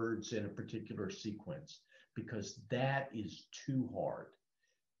words in a particular sequence, because that is too hard.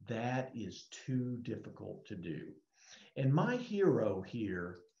 That is too difficult to do. And my hero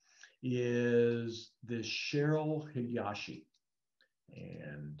here is this Cheryl Higashi.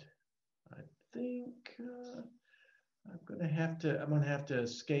 And I think I'm gonna have to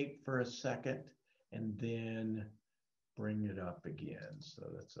escape for a second and then bring it up again. So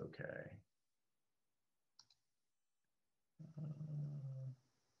that's okay.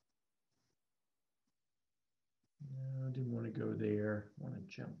 No, I didn't want to go there. I want to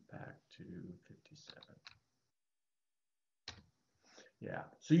jump back to 57. Yeah,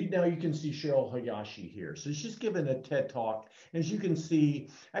 so now you can see Cheryl Hayashi here. So she's given a TED Talk. As you can see,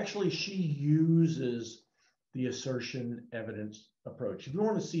 actually she uses the assertion evidence approach. If you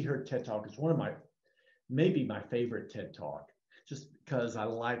want to see her TED Talk, it's one of maybe my favorite TED Talk, just because I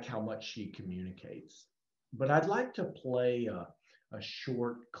like how much she communicates. But I'd like to play a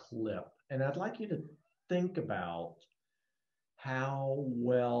short clip, and I'd like you to think about how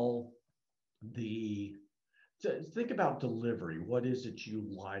well think about delivery. What is it you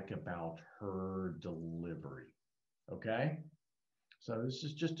like about her delivery? Okay. So this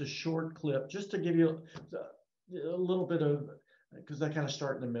is just a short clip, just to give you a little bit of, because I kind of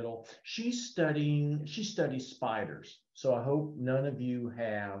start in the middle. She studies spiders. So I hope none of you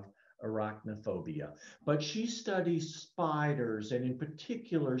have arachnophobia, but she studies spiders, and in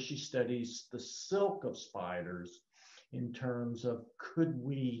particular, she studies the silk of spiders in terms of, could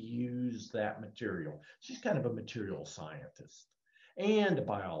we use that material? She's kind of a material scientist and a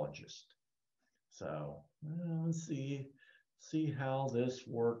biologist. So let's see how this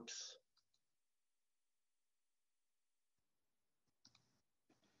works.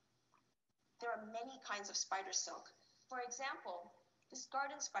 There are many kinds of spider silk. For example, this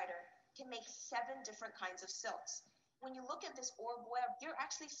garden spider can make 7 different kinds of silks. When you look at this orb web, you're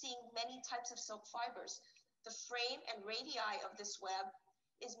actually seeing many types of silk fibers. The frame and radii of this web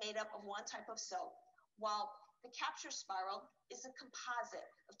is made up of one type of silk, while the capture spiral is a composite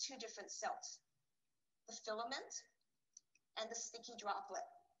of 2 different silks, the filament and the sticky droplet.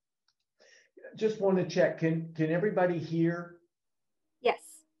 Just want to check, can everybody hear?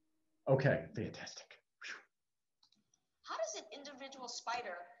 Yes. Okay, fantastic. How does an individual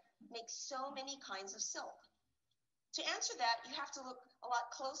spider make so many kinds of silk? To answer that, you have to look a lot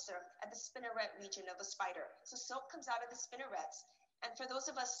closer at the spinneret region of a spider. So silk comes out of the spinnerets. And for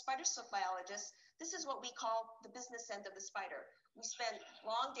those of us spider silk biologists, this is what we call the business end of the spider. We spend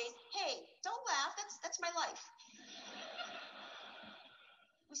long days, hey, don't laugh, that's my life.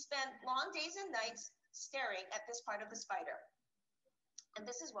 We spend long days and nights staring at this part of the spider. And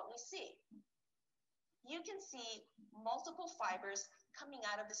this is what we see. You can see multiple fibers coming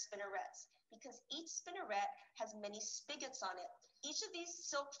out of the spinnerets, because each spinneret has many spigots on it. Each of these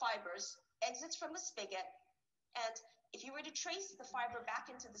silk fibers exits from a spigot, and if you were to trace the fiber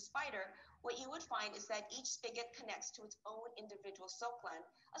back into the spider, what you would find is that each spigot connects to its own individual silk gland.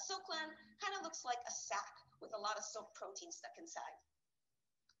 A silk gland kind of looks like a sac with a lot of silk protein stuck inside.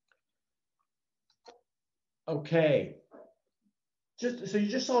 Okay. So you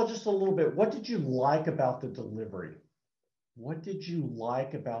just saw just a little bit. What did you like about the delivery? What did you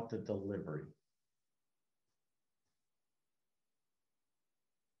like about the delivery?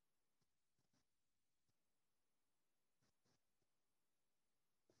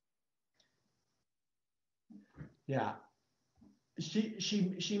 Yeah.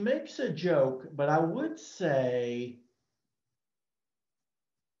 She makes a joke, but I would say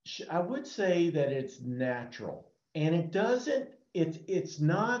that it's natural, and it's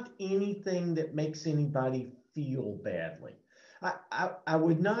not anything that makes anybody feel badly. I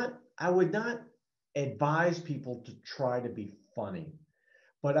would not advise people to try to be funny,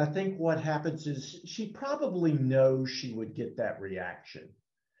 but I think what happens is she probably knows she would get that reaction.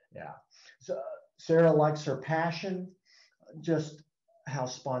 Yeah. So Sarah likes her passion, just how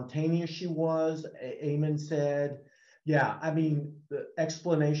spontaneous she was. Eamon said, yeah, I mean, the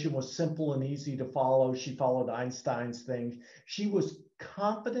explanation was simple and easy to follow. She followed Einstein's things. She was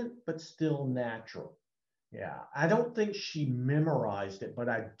confident, but still natural. Yeah, I don't think she memorized it, but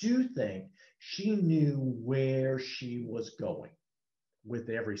I do think she knew where she was going with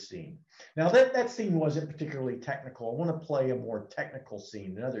every scene. Now that scene wasn't particularly technical. I want to play a more technical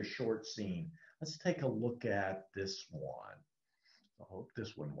scene, another short scene. Let's take a look at this one. I hope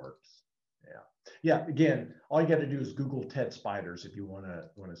this one works. Yeah. Again, all you got to do is Google TED spiders if you want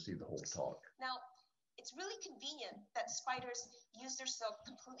to see the whole talk. Now, it's really convenient that spiders use their silk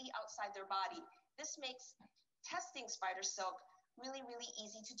completely outside their body. This makes testing spider silk really, really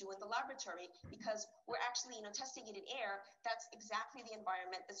easy to do in the laboratory because we're actually, testing it in air. That's exactly the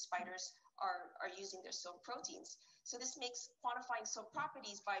environment that spiders are using their silk proteins. So this makes quantifying silk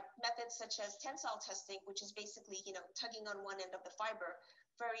properties by methods such as tensile testing, which is basically, tugging on one end of the fiber,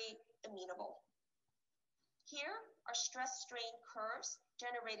 very amenable. Here are stress strain curves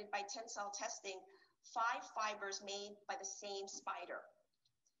generated by tensile testing, 5 fibers made by the same spider.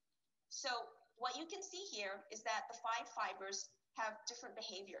 So what you can see here is that the 5 fibers have different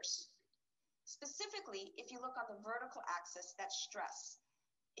behaviors. Specifically, if you look on the vertical axis, that's stress.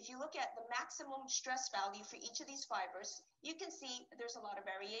 If you look at the maximum stress value for each of these fibers, you can see there's a lot of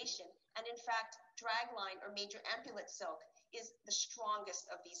variation. And in fact, dragline or major ampulate silk is the strongest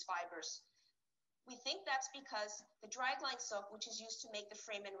of these fibers. We think that's because the dragline silk, which is used to make the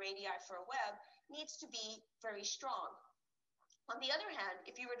frame and radii for a web, needs to be very strong. On the other hand,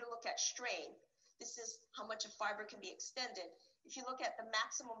 if you were to look at strain, this is how much a fiber can be extended. If you look at the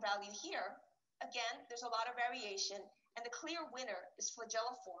maximum value here, again, there's a lot of variation, and the clear winner is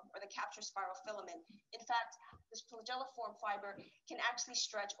flagelliform, or the capture spiral filament. In fact, this flagelliform fiber can actually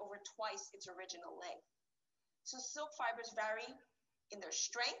stretch over twice its original length. So silk fibers vary in their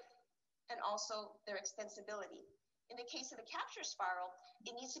strength and also their extensibility. In the case of the capture spiral,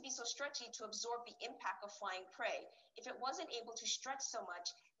 it needs to be so stretchy to absorb the impact of flying prey. If it wasn't able to stretch so much,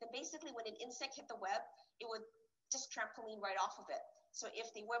 then basically when an insect hit the web, it would just trampoline right off of it. So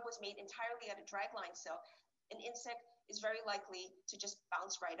if the web was made entirely out of dragline silk, an insect is very likely to just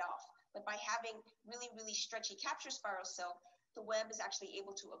bounce right off. But by having really, really stretchy capture spiral silk, the web is actually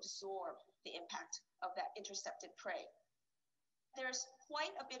able to absorb the impact of that intercepted prey. There's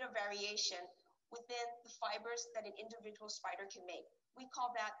quite a bit of variation within the fibers that an individual spider can make. We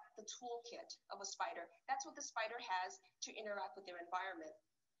call that the toolkit of a spider. That's what the spider has to interact with their environment.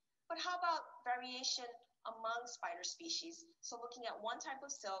 But how about variation among spider species? So looking at one type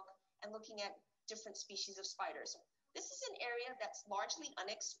of silk and looking at different species of spiders. This is an area that's largely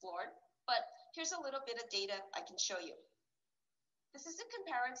unexplored, but here's a little bit of data I can show you. This is a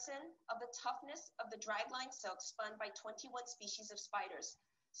comparison of the toughness of the dragline silk spun by 21 species of spiders.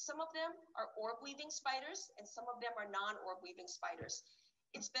 Some of them are orb-weaving spiders, and some of them are non-orb weaving spiders.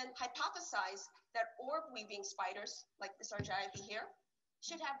 It's been hypothesized that orb-weaving spiders, like this argiope here,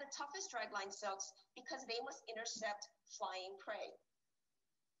 should have the toughest dragline silks because they must intercept flying prey.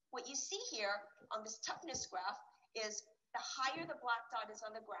 What you see here on this toughness graph is the higher the black dot is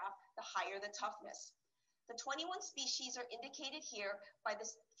on the graph, the higher the toughness. The 21 species are indicated here by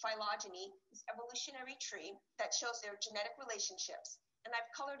this phylogeny, this evolutionary tree that shows their genetic relationships. And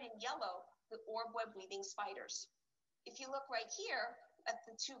I've colored in yellow the orb web weaving spiders. If you look right here at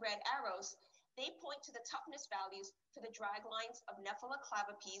the 2 red arrows, they point to the toughness values for the draglines of Nephala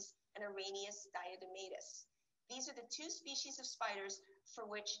clavipes and Araneus diadomatus. These are the 2 species of spiders for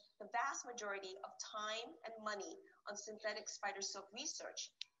which the vast majority of time and money on synthetic spider silk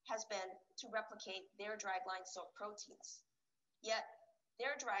research has been to replicate their dragline silk proteins. Yet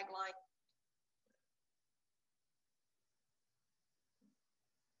their dragline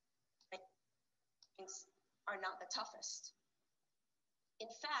are not the toughest.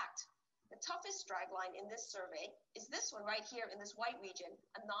 In fact, the toughest dragline in this survey is this one right here in this white region,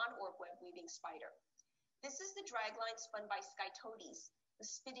 a non-orb web weaving spider. This is the dragline spun by Scytodes, the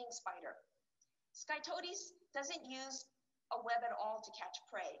spitting spider. Scytodes doesn't use a web at all to catch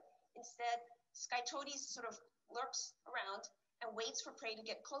prey. Instead, Scytodes sort of lurks around and waits for prey to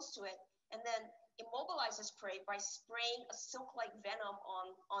get close to it, and then immobilizes prey by spraying a silk-like venom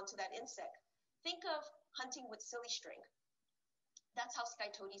onto that insect. Think of hunting with silly string. That's how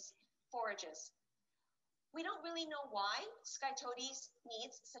Scytodes forages. We don't really know why Scytodes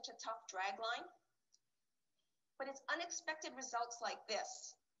needs such a tough dragline, but it's unexpected results like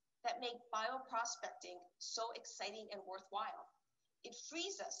this that make bioprospecting so exciting and worthwhile. It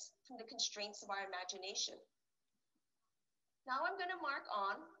frees us from the constraints of our imagination. Now I'm going to mark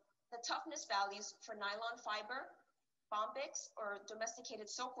on the toughness values for nylon fiber, bombyx or domesticated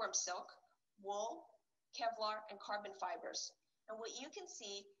silkworm silk, wool, Kevlar, and carbon fibers. And what you can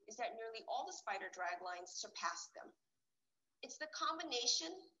see is that nearly all the spider draglines surpass them. It's the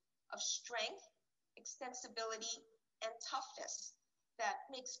combination of strength, extensibility, and toughness that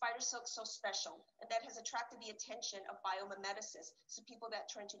makes spider silk so special, and that has attracted the attention of biomimeticists, so people that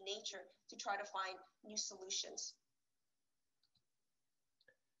turn to nature to try to find new solutions.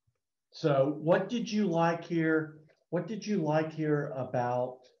 So what did you like here? What did you like here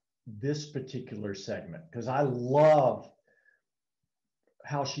about this particular segment because I love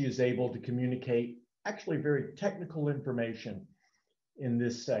how she is able to communicate actually very technical information in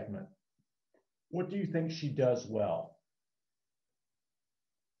this segment. What do you think she does well?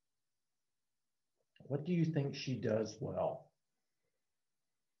 What do you think she does well?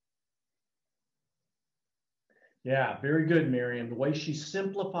 Yeah, very good, Miriam. The way she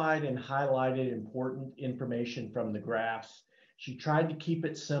simplified and highlighted important information from the graphs. She tried to keep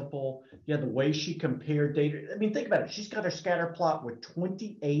it simple. Yeah, the way she compared data. I mean, think about it. She's got her scatter plot with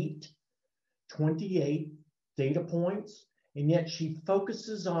 28 data points, and yet she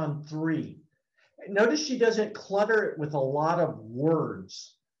focuses on 3. Notice she doesn't clutter it with a lot of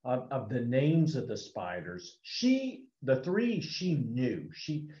words of the names of the spiders. The 3 she knew.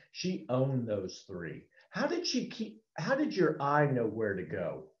 She owned those 3. How did your eye know where to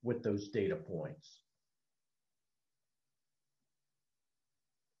go with those data points?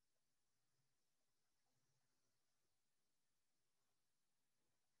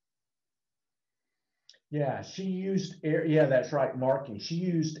 Yeah, she used yeah, that's right, marking. She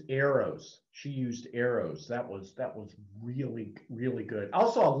used arrows. That was really, really good.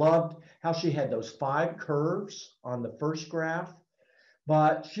 Also, I loved how she had those 5 curves on the first graph,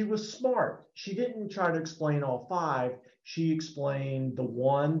 but she was smart. She didn't try to explain all 5. She explained the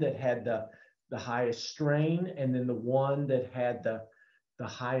one that had the highest strain and then the one that had the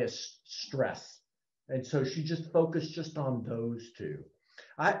highest stress. And so she just focused just on those 2.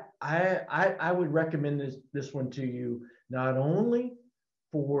 I would recommend this one to you, not only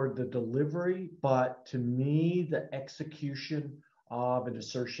for the delivery, but to me, the execution of an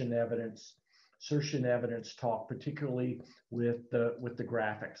assertion evidence talk, particularly with the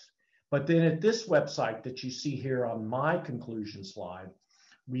graphics. But then at this website that you see here on my conclusion slide,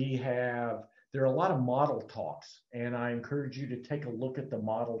 there are a lot of model talks, and I encourage you to take a look at the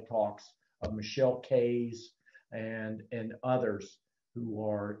model talks of Michelle Kays and others who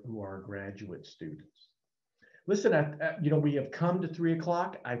are graduate students. Listen, we have come to 3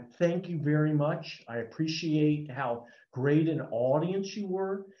 o'clock. I thank you very much. I appreciate how great an audience you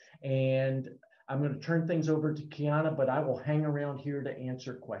were. And I'm going to turn things over to Kiana, but I will hang around here to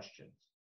answer questions.